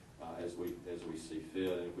that as we see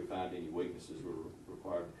fit. And if we find any weaknesses, we're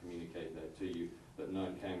required to communicate that to you, but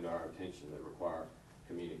none came to our attention that require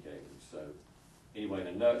communicating. So anyway, in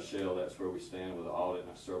a nutshell, that's where we stand with the audit,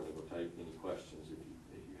 and I certainly will take any questions if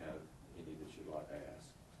you have any that you'd like to ask.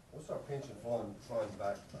 What's our pension fund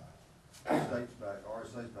backed by? State's back,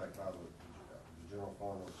 RSA's backed by the general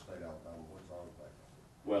fund or the state Alabama. What's ours backed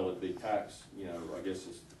by? Well, it'd be tax, you know, I guess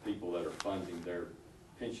it's the people that are funding their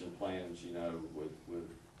pension plans, you know, with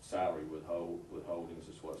salary withholdings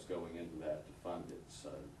is what's going into that to fund it. So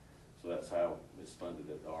that's how it's funded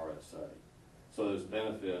at the RSA. So those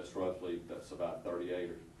benefits, roughly, that's about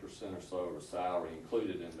 38% or so of a salary.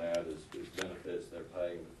 Included in that is benefits they're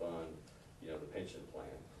paying to fund, you know, the pension plan.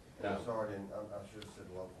 Now, I'm sorry, I should have said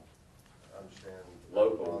local. I understand.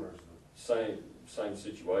 Local, same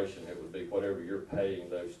situation. It would be whatever you're paying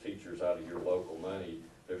those teachers out of your local money,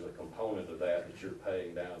 there's a component of that you're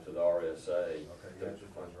paying down to the RSA. Okay, you answered your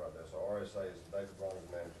question right there. So RSA is the David Bronner's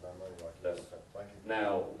managing our money like That's, thank you.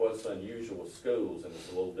 Now, what's unusual with schools, and it's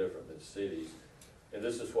a little different than cities, and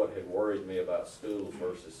this is what had worried me about schools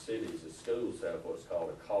versus cities, is schools have what's called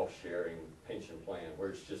a cost-sharing pension plan, where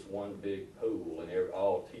it's just one big pool and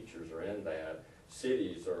all teachers are in that.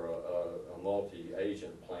 Cities are a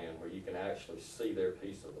multi-agent plan where you can actually see their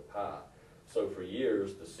piece of the pie. So for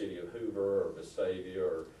years, the city of Hoover or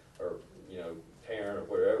Vestavia or you know, Tarrant or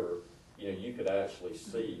wherever, you know, you could actually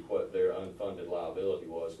see what their unfunded liability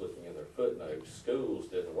was looking in their footnotes. Schools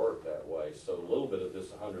didn't work that way. So a little bit of this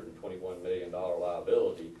 $121 million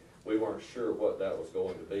liability, we weren't sure what that was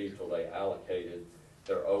going to be until they allocated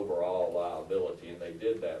their overall liability, and they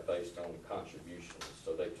did that based on contributions.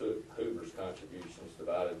 So they took Hoover's contributions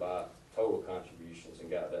divided by total contributions and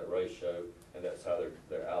got that ratio, and that's how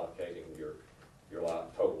they're allocating your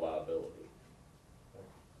total liability.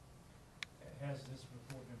 Has this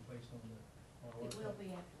report been placed on the It will be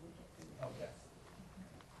after we get through this. Okay.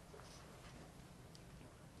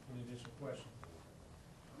 Any additional questions?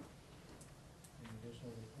 Any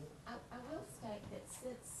additional report? I will state that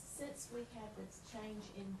since we have this change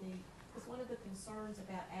in because one of the concerns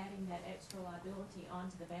about adding that extra liability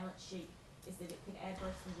onto the balance sheet is that it could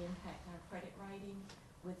adversely impact our credit rating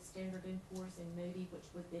with Standard & Poor's and Moody, which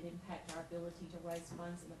would then impact our ability to raise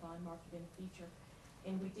funds in the bond market in the future.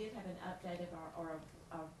 And we did have an update of our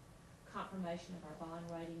confirmation of our bond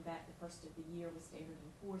rating back the first of the year with Standard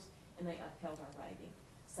 & Poor's, and they upheld our rating.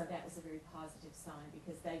 So that was a very positive sign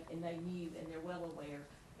because they knew and they're well aware,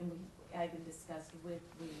 and I even discussed with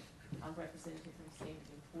the representative from Standard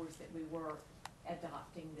 & Poor's that we were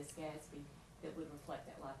adopting this GASB that would reflect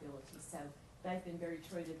that liability. So they've been very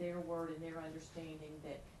true to their word and their understanding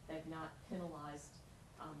that they've not penalized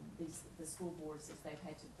the school boards as they've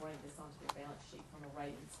had to bring this onto their balance sheet from a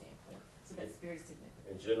rating standpoint. So that's very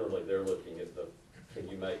significant. And generally, they're looking at can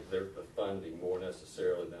you make the funding more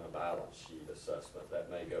necessarily than a balance sheet assessment. That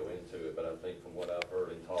may go into it, but I think from what I've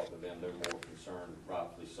heard and talked with them, they're more concerned,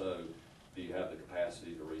 rightfully so, do you have the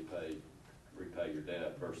capacity to repay your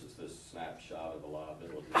debt versus this snapshot of a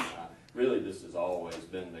liability. Really, this has always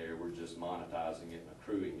been there. We're just monetizing it and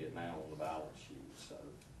accruing it now on the balance sheet. So,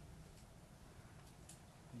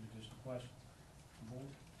 any additional questions? Board?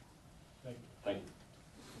 Thank you. Thank you.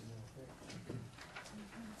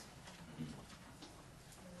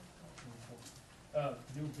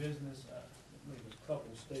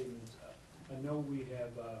 know we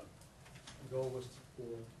have, the goal was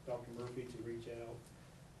for Dr. Murphy to reach out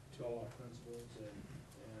to all our principals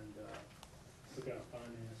and look at our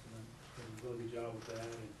finance, and did a really good job with that,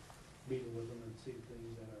 and meeting with them and see the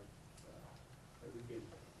things that are, that we could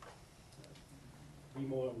be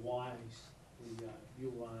more wise, we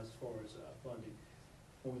utilize as far as funding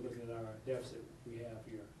when we're looking at our deficit we have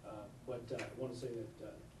here. But I want to say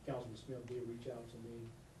that Councilman Smith did reach out to me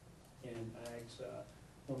and asked,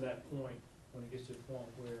 on that point, when it gets to the point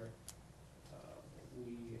where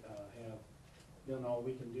we have done all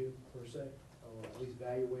we can do, per se, or at least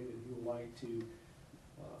evaluated, he would like to,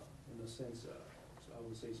 in a sense, I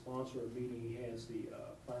would say sponsor a meeting. He has the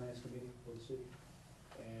finance committee for the city,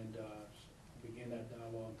 and begin that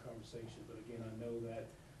dialogue and conversation. But again, I know that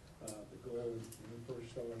the goal when we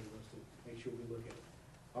first started was to make sure we look at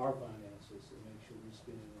our finances and make sure we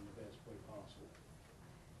spend it in the best way possible.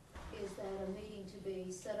 Is that a meeting to be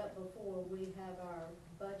set up before we have our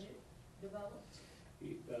budget developed?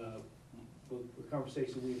 With the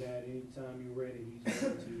conversation we've had, anytime you're ready, he's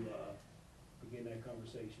ready to begin that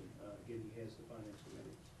conversation. Again, he has the finance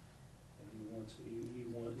committee, and he wants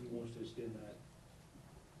to extend that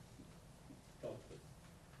publicly.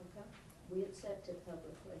 Okay, we accept it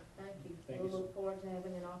publicly. Thank you. Thank We'll you, look forward to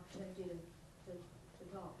having an opportunity to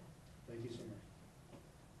talk. Thank you so much.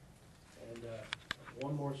 And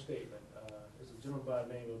one more statement. There's a gentleman by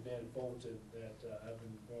the name of Ben Fulton that I've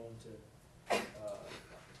been going to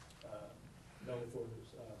know for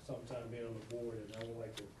some time being on the board, and I would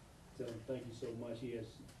like to tell him thank you so much. He has,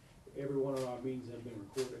 every one of our meetings have been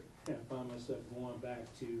recorded. I find myself going back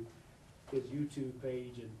to his YouTube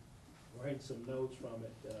page and writing some notes from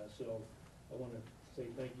it. So I want to say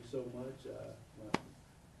thank you so much.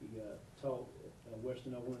 He taught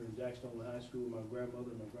Western Owen and Jackson High School. My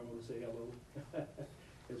grandmother say hello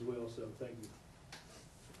as well, so thank you.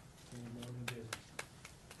 Any more new business?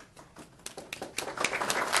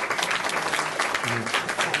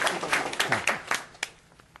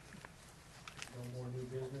 No more new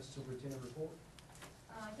business. Superintendent report?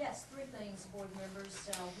 Yes, three things, board members.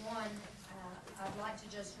 One, I'd like to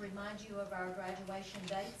just remind you of our graduation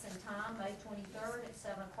dates and time. May 23rd at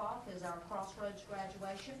 7 o'clock is our Crossroads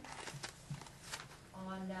graduation.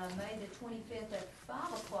 On May the 25th at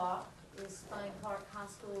 5 o'clock is Spain Park High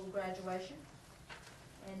School graduation.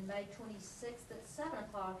 And May 26th at 7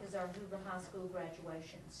 o'clock is our Hoover High School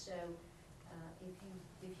graduation. So if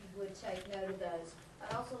you would take note of those.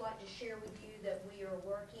 I'd also like to share with you that we are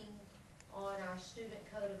working on our student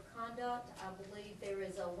code of conduct. I believe there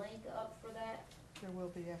is a link up for that. There will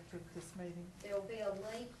be after this meeting. There will be a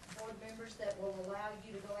link, board members, that will allow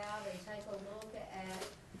you to go out and take a look at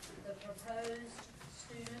the proposed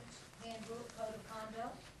student handbook code of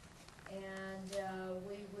conduct. And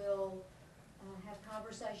we will have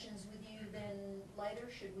conversations with you then later,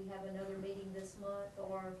 should we have another meeting this month,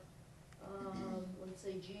 or let's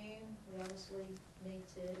say June. We obviously need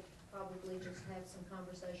to probably just have some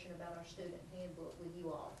conversation about our student handbook with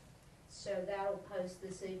you all. So that'll post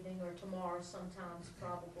this evening or tomorrow, sometimes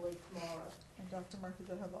probably tomorrow. And Dr. Murphy,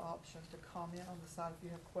 they'll have the option to comment on the side if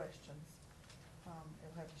you have questions.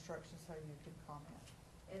 It'll have instructions how you can comment.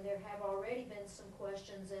 And there have already been some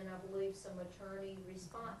questions, and I believe some attorney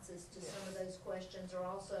responses to some of those questions are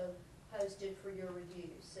also posted for your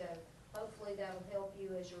review. So hopefully that'll help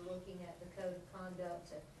you as you're looking at the code of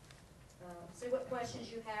conduct to see what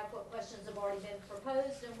questions you have, what questions have already been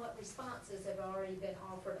proposed, and what responses have already been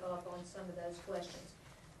offered up on some of those questions.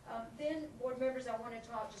 Then, board members, I want to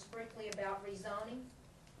talk just briefly about rezoning.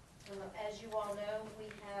 As you all know, we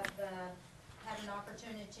have had an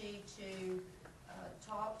opportunity to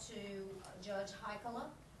talk to Judge Heikela,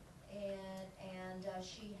 and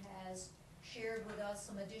she has shared with us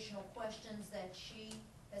some additional questions that she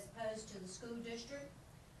has posed to the school district.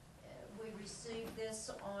 We received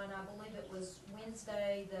this on, I believe it was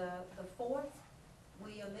Wednesday the 4th.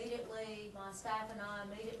 We immediately, my staff and I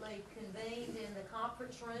immediately convened in the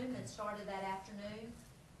conference room and started that afternoon,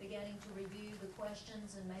 beginning to review the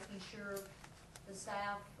questions and making sure the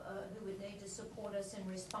staff who would need to support us in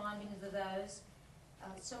responding to those.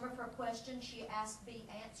 Some of her questions she asked be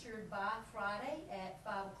answered by Friday at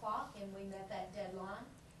 5 o'clock, and we met that deadline.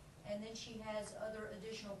 And then she has other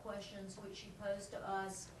additional questions which she posed to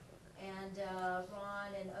us, and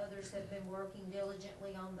Ron and others have been working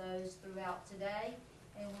diligently on those throughout today,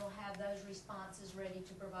 and we'll have those responses ready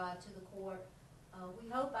to provide to the court. We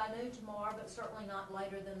hope by noon tomorrow, but certainly not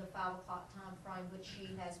later than the 5 o'clock time frame which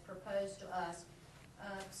she has proposed to us.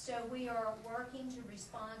 So we are working to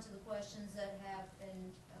respond to the questions that have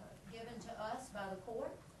been given to us by the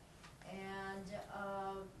court. And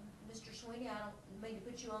Mr. Sweeney, I don't mean to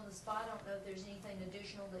put you on the spot, I don't know if there's anything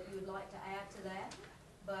additional that you would like to add to that.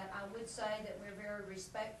 But I would say that we're very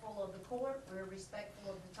respectful of the court, we're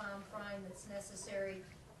respectful of the time frame that's necessary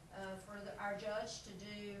for our judge to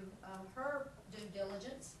do her due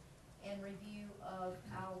diligence and review of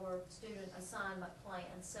our student assignment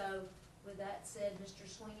plan. So with that said, Mr.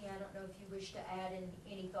 Sweeney, I don't know if you wish to add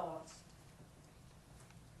any thoughts.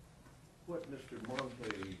 What Mr.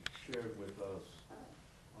 Monte shared with us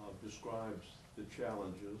describes the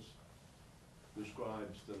challenges,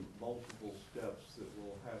 describes the multiple steps that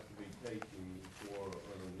will have to be taken for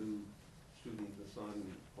a new student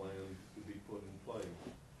assignment plan to be put in place.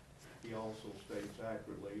 He also states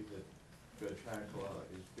accurately that Judge Hackla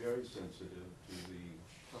is very sensitive to the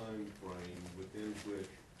time frame within which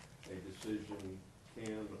a decision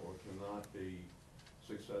can or cannot be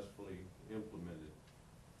successfully implemented.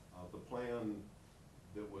 The plan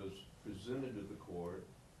that was presented to the court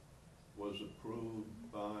was approved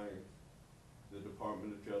by the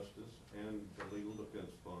Department of Justice and the Legal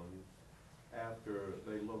Defense Fund after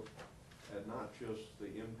they looked at not just the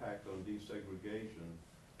impact on desegregation,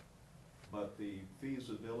 but the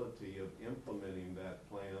feasibility of implementing that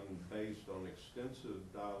plan based on extensive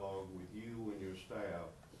dialogue with you and your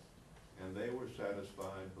staff. And they were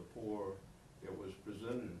satisfied before it was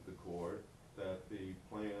presented to the court that the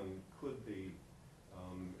plan could be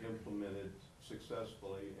implemented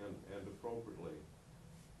successfully and appropriately.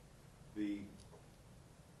 The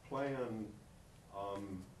plan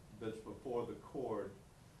that's before the court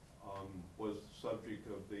was the subject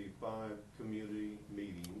of the 5 community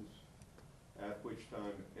meetings, at which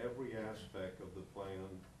time every aspect of the plan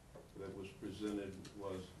that was presented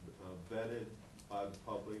was vetted by the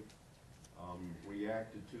public,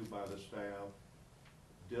 reacted to by the staff,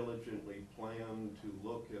 diligently planned to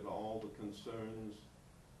look at all the concerns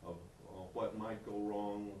of what might go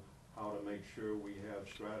wrong, how to make sure we have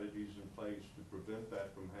strategies in place to prevent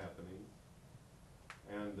that from happening.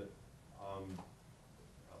 And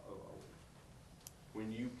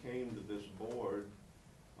when you came to this board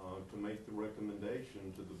to make the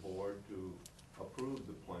recommendation to the board to approve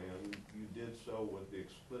the plan, you did so with the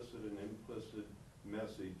explicit and implicit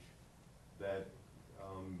message that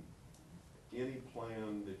any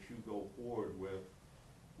plan that you go forward with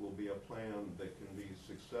will be a plan that can be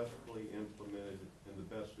successfully implemented in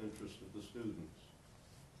the best interest of the students.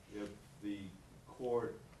 If the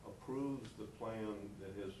court approves the plan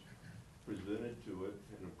that is presented to it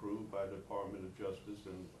and approved by Department of Justice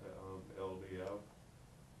and LDF,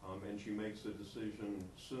 and she makes a decision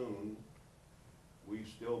soon, we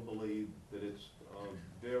still believe that it's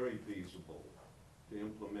very feasible to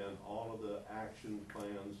implement all of the action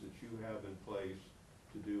plans that you have in place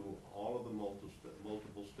to do all of the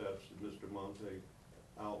multiple steps that Mr. Monte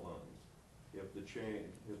outlines. If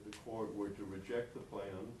the court were to reject the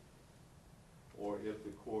plan, or if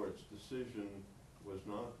the court's decision was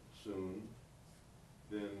not soon,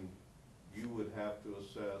 then you would have to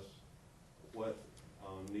assess what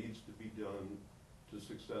needs to be done to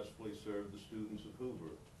successfully serve the students of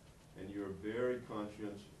Hoover. And you're very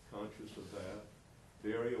conscious of that,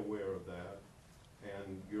 very aware of that,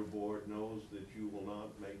 and your board knows that you will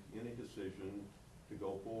not make any decision to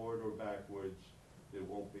go forward or backwards that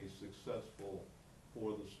won't be successful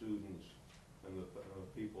for the students and the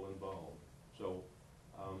people involved. So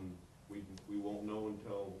we won't know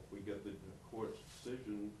until we get the court's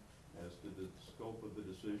decision as to the scope of the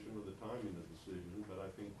decision or the timing of the decision, but I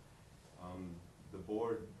think the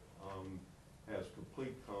board has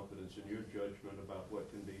complete confidence in your judgment about what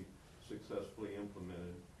can be successfully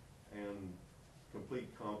implemented, and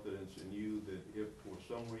complete confidence in you that if for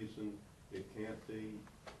some reason it can't be,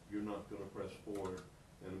 you're not going to press forward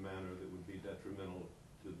in a manner that would be detrimental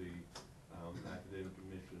to the academic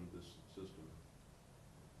mission of this system.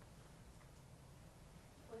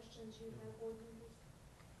 Questions you have, board members?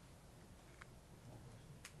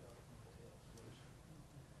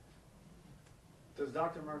 Does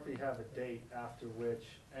Dr. Murphy have a date after which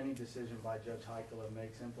any decision by Judge Heikela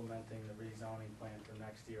makes implementing the rezoning plan for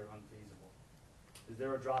next year unfeasible? Is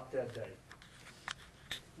there a drop dead date?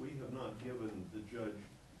 We have not given the judge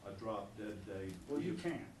a drop dead date. Well, you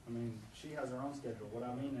can't. I mean, she has her own schedule. What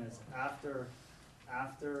I mean is after,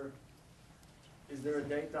 is there a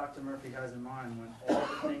date Dr. Murphy has in mind when all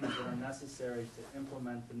the things that are necessary to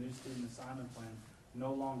implement the new student assignment plan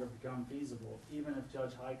no longer become feasible, even if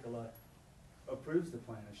Judge Heikela approves the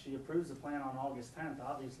plan? If she approves the plan on August 10th,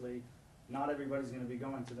 obviously not everybody's going to be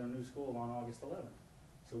going to their new school on August 11th.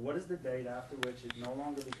 So what is the date after which it no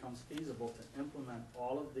longer becomes feasible to implement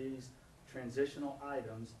all of these transitional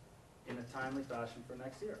items in a timely fashion for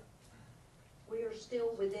next year? we are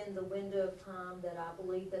still within the window of time that I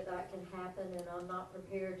believe that that can happen, and I'm not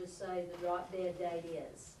prepared to say the drop dead date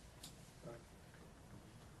is.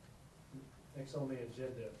 Next on the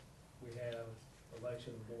agenda, we have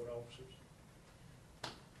election of board officers.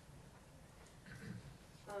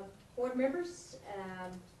 Board members,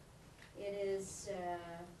 it is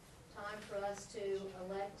time for us to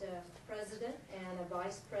elect a president and a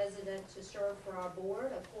vice president to serve for our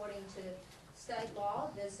board. According to state law,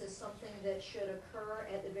 this is something that should occur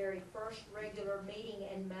at the very first regular meeting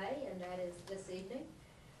in May, and that is this evening.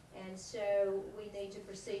 And so we need to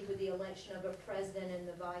proceed with the election of a president and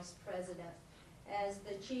the vice president. As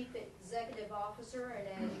the chief executive officer and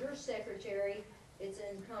as your secretary, it's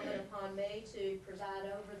incumbent upon me to preside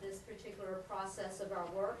over this particular process of our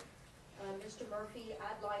work. Mr. Murphy,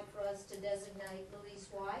 I'd like for us to designate Louise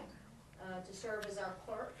White to serve as our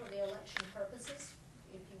clerk for the election purposes,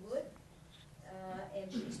 if you would.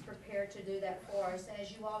 And she's prepared to do that for us.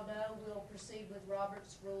 As you all know, we'll proceed with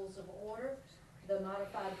Robert's Rules of Order, the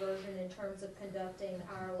modified version in terms of conducting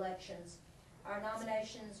our elections. Our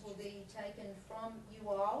nominations will be taken from you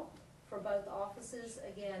all for both offices,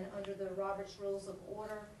 again, under the Robert's Rules of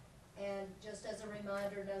Order. And just as a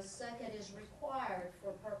reminder, no second is required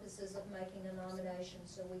for purposes of making a nomination.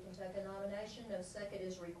 So we can take a nomination, no second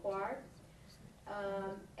is required.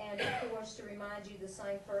 And of course, to remind you, the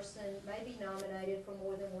same person may be nominated for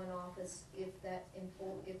more than one office if that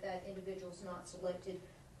individual is not selected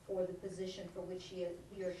for the position for which he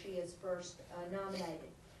or she is first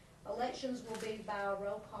nominated. Elections will be by a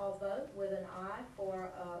roll call vote with an aye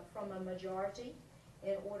from a majority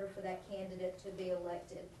in order for that candidate to be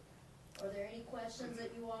elected. Are there any questions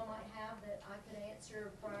that you all might have that I could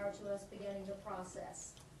answer prior to us beginning the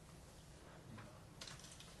process?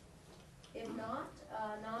 If not,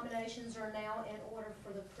 nominations are now in order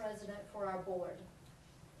for the president for our board.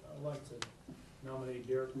 I'd like to nominate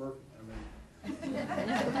Derek Murphy. I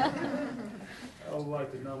would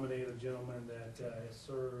like to nominate a gentleman that has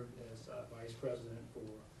served as vice president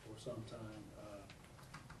for some time.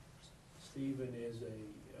 Stephen is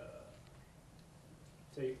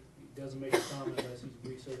he doesn't make a comment unless he's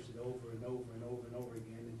researched it over and over and over and over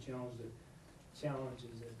again and challenges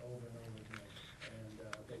it over and over again. And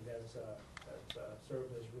I think that's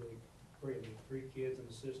served us really greatly. 3 kids in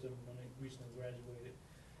the system when they recently graduated,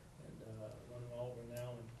 and running all over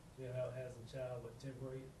now, and has a child with 10th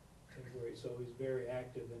grade. So he's very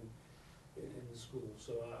active in the school.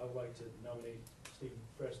 So I would like to nominate Stephen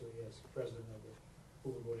Presley as president of the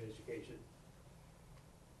Hoover Board of Education.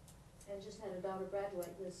 And just had a daughter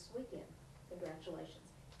graduate this weekend. Congratulations.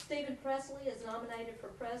 Stephen Presley is nominated for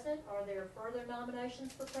president. Are there further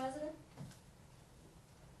nominations for president?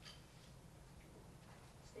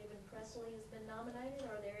 Stephen Presley has been nominated.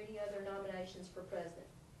 Are there any other nominations for president?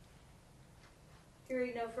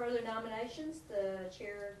 Hearing no further nominations, the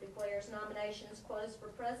chair declares nominations closed for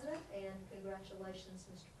president, and congratulations,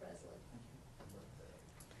 Mr. Presley.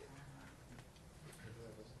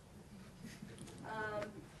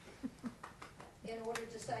 In order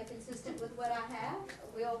to stay consistent with what I have,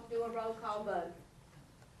 we'll do a roll call vote.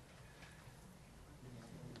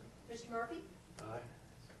 Mr. Murphy?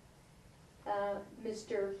 Aye.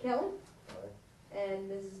 Mr. Kelly? Aye. And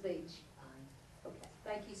Mrs. Beach? Aye. Okay,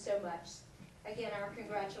 thank you so much. Again, our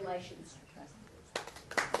congratulations.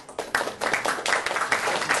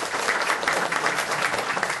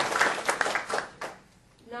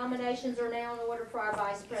 Nominations are now in order for our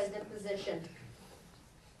vice president position.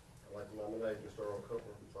 I'd like to nominate Mr. Earl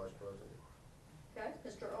Cooper for vice president. Okay,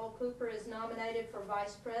 Mr. Earl Cooper is nominated for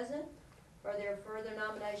vice president. Are there further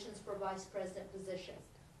nominations for vice president position?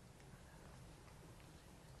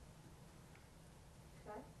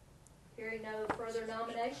 Okay. Hearing no further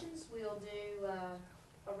nominations, we'll do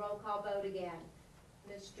a roll call vote again.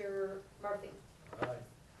 Mr. Murphy? Aye.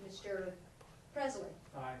 Mr. Presley?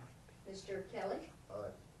 Aye. Mr. Kelly?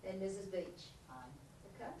 Aye. And Mrs. Beach? Aye.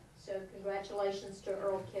 Okay, so congratulations to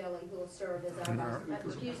Earl Kelly, who will serve as our vice,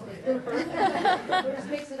 excuse me, Cooper. We'll just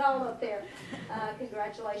mix it all up there.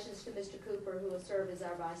 Congratulations to Mr. Cooper, who will serve as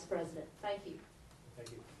our vice president. Thank you.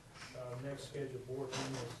 Thank you. Next scheduled board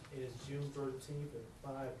meeting is June 13th at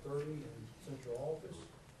 5:30 in central office.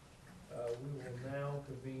 We will now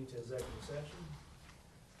convene to executive session.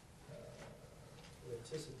 We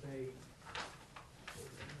anticipate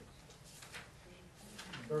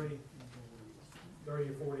 30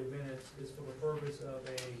 or 40 minutes is for the purpose of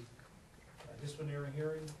a disciplinary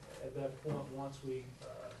hearing. At that point, once we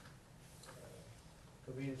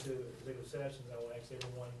convene into executive sessions, I will ask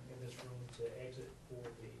everyone in this room to exit for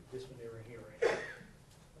the disciplinary hearing.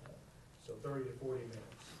 So 30 to 40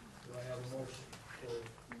 minutes. Do I have a motion for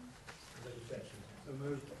executive session? been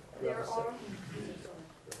moved. Do I There have a are, second?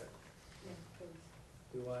 Go ahead.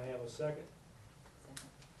 Do I have a second?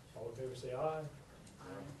 All in favor say aye.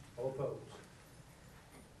 All opposed?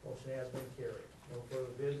 Motion has been carried. No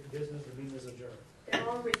further business, the meeting is adjourned. There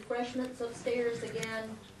are refreshments upstairs, again,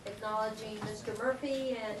 acknowledging Mr.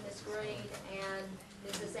 Murphy and Ms. Green and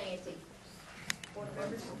Mrs. Ante. Board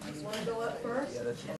members, want to go up first?